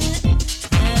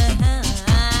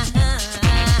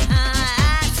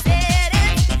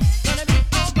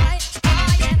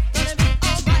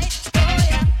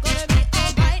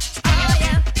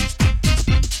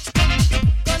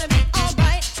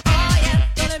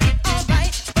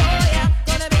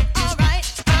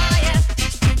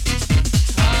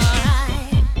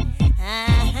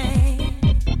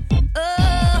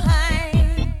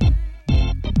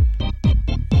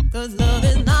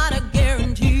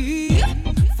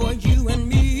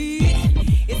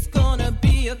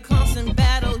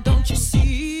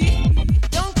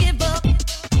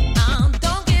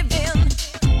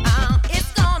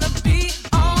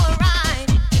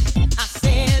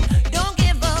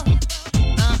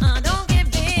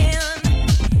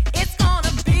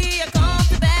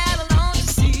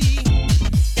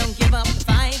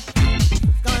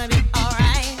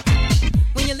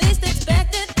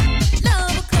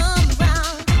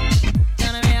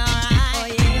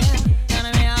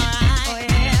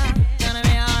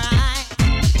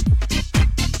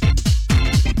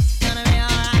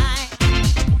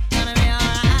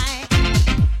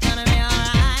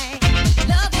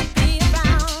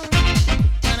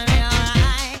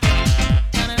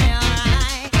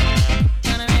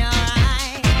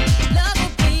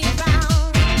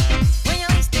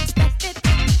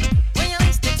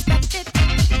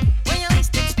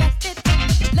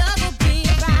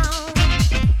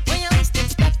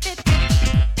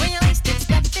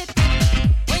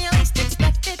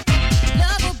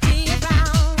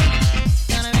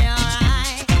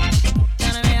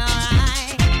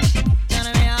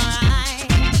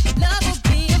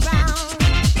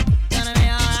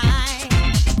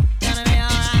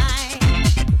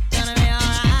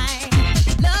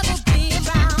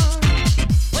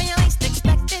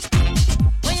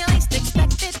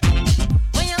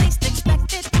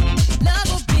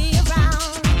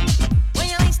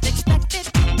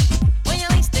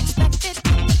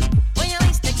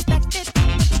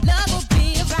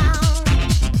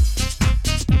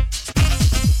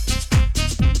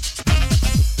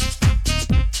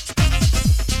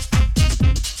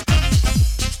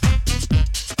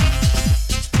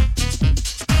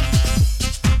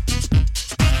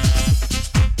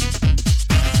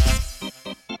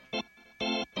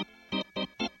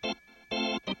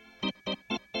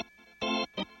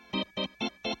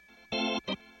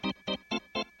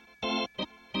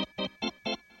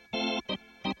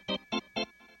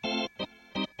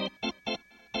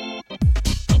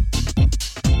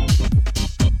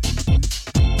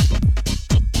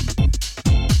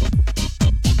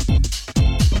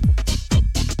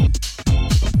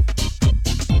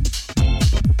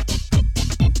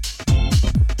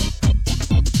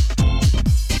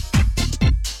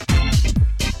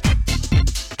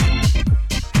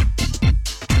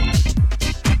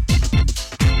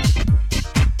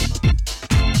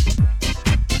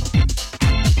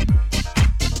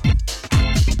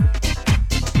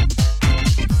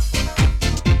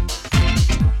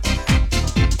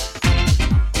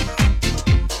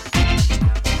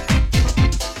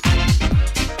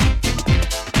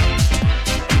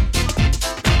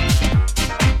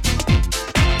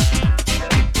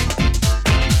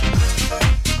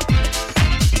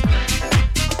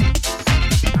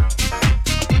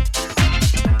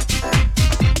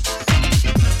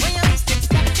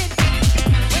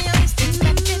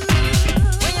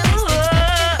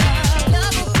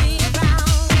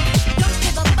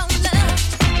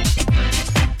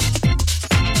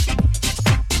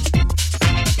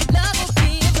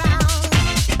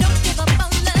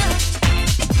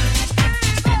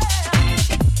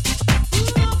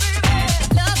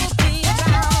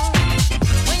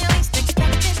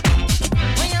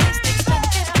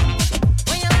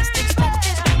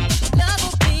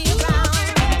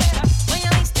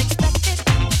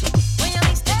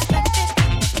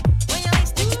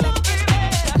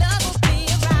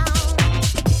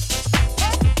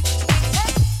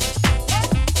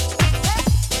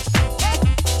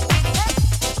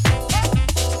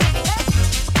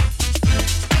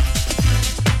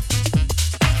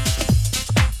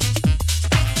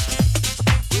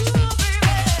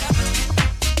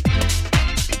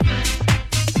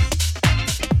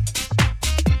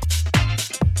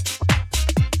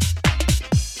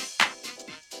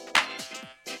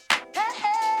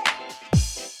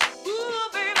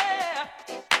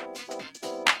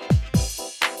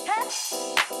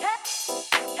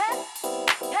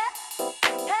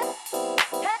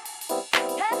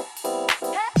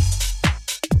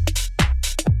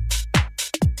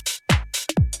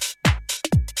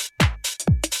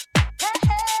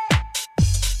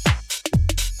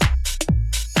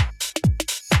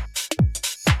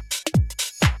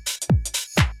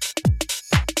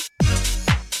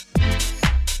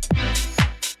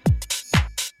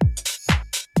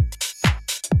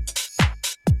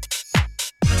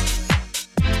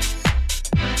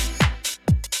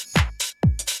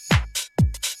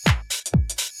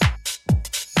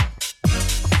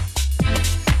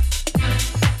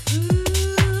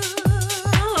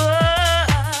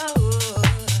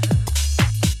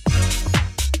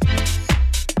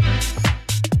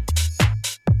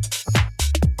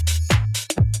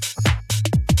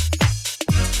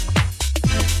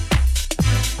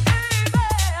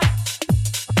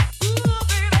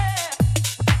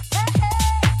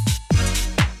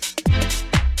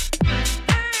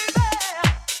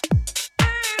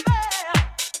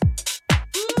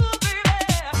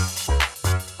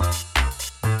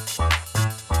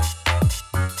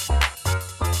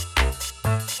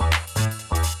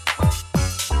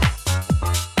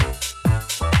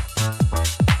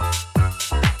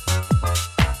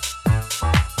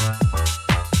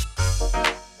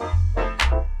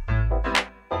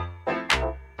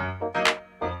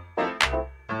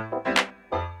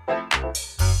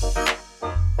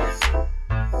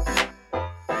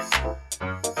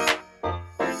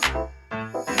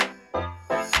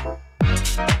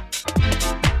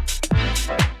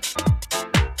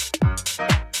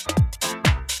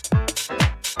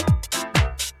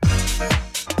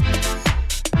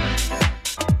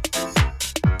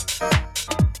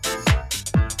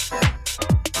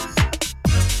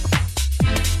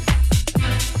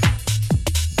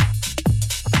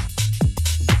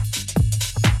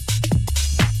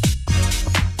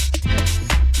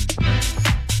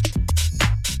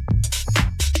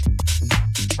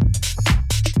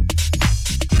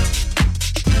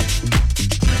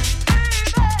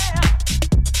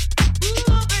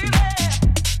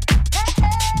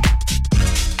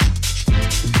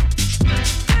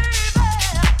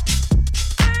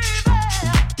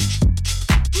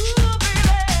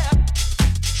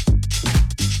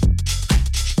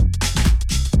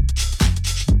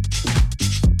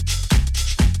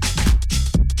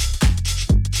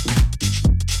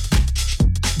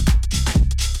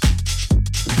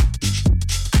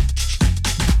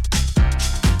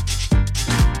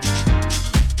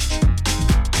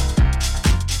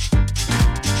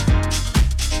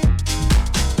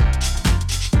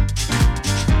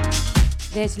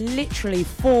 There's literally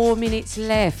 4 minutes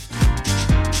left.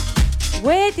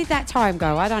 Where did that time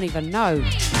go? I don't even know.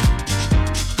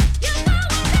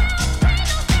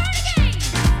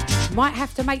 Might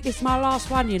have to make this my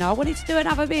last one, you know. I wanted to do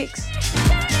another mix.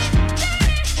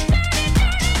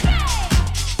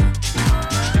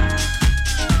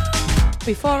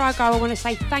 Before I go, I want to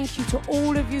say thank you to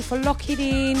all of you for locking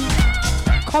in,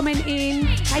 commenting,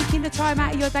 taking the time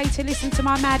out of your day to listen to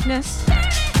my madness.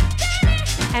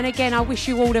 And again, I wish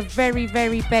you all the very,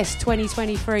 very best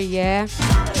 2023, yeah?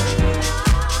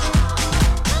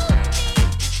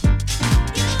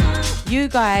 You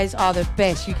guys are the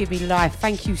best. You give me life.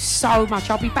 Thank you so much.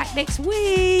 I'll be back next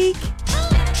week.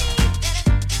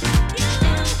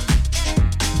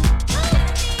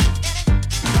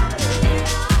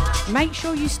 Make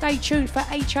sure you stay tuned for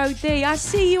HOD. I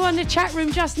see you on the chat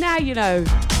room just now, you know.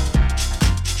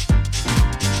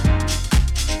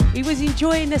 He was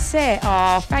enjoying the set.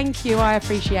 Oh, thank you. I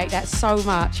appreciate that so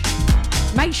much.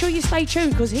 Make sure you stay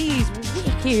tuned because he is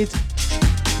wicked.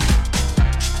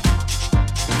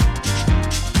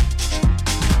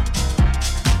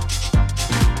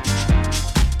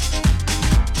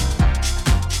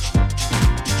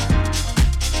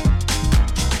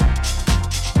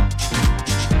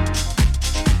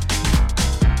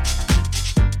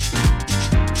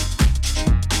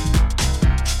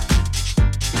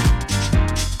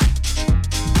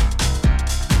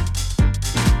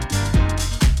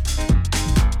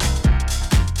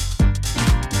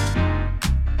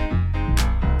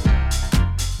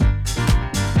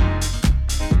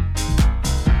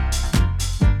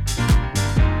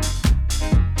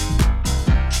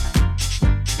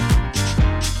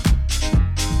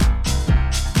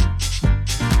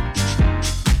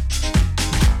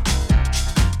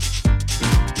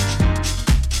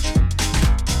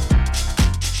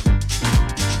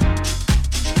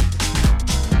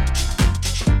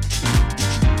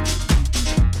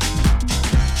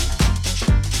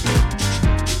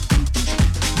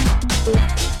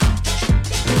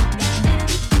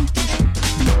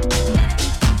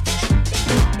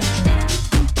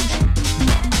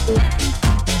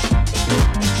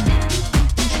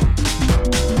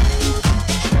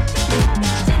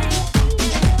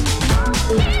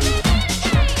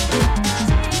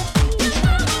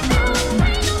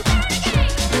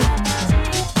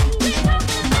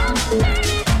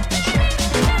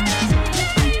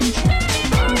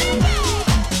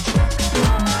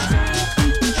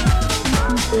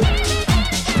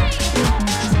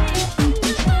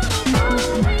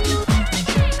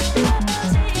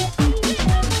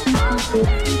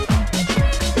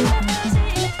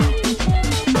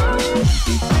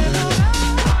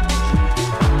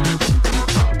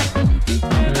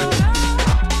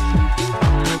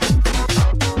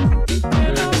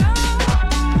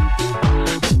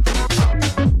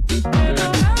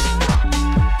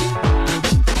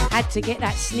 to get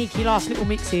that sneaky last little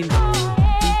mix in.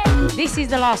 This is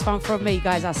the last one from me,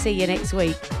 guys. I'll see you next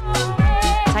week.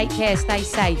 Take care, stay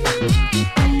safe.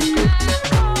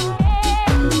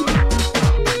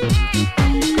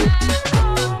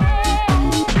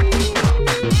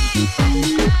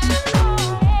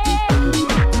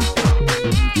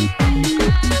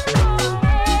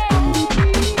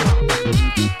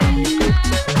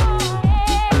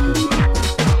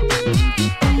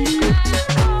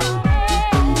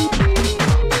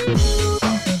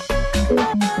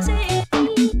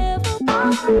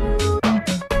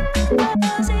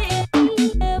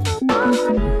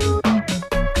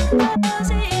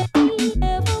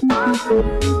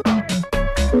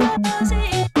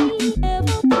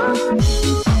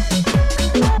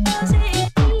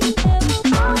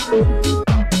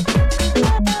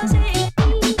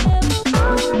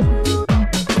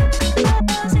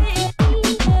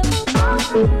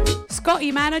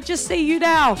 Scotty, man, I just see you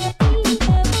now.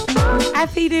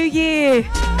 Happy New Year.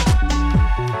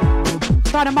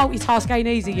 Trying to multitask ain't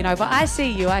easy, you know, but I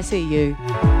see you, I see you.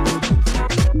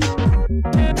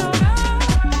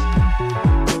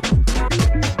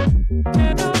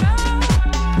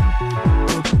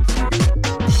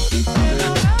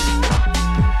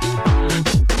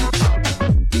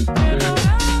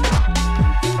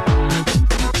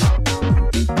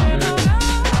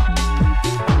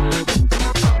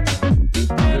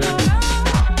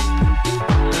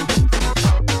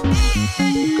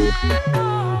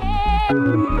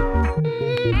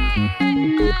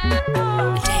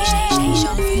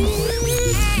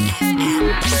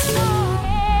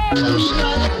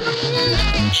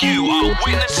 You are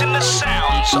witnessing the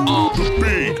sounds of the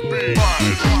big bad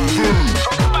boom.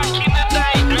 From back in the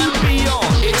day and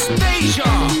beyond, it's Deja.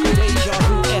 Deja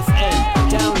Vu FM.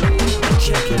 Download and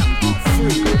check out our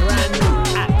free brand new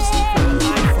apps for your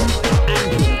iPhone,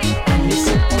 Android, and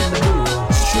listen on the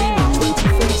move. Streaming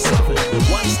 24/7.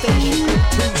 One station,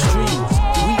 two streams.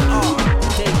 We are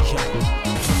Deja.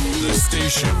 The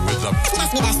station with the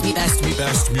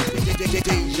best music.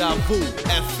 Deja Vu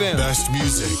FM. Best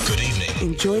music. Good evening.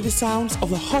 Enjoy the sounds of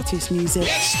the hottest music.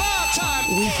 It's start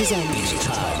time. We present. It's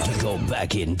time to go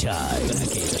back in time.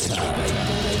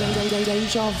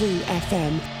 Deja Vu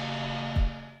FM.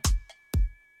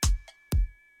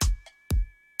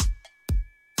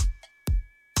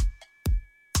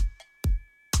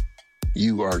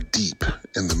 You are deep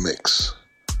in the mix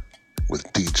with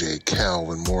DJ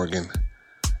Calvin Morgan,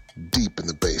 deep in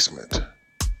the basement.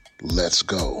 Let's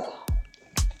go.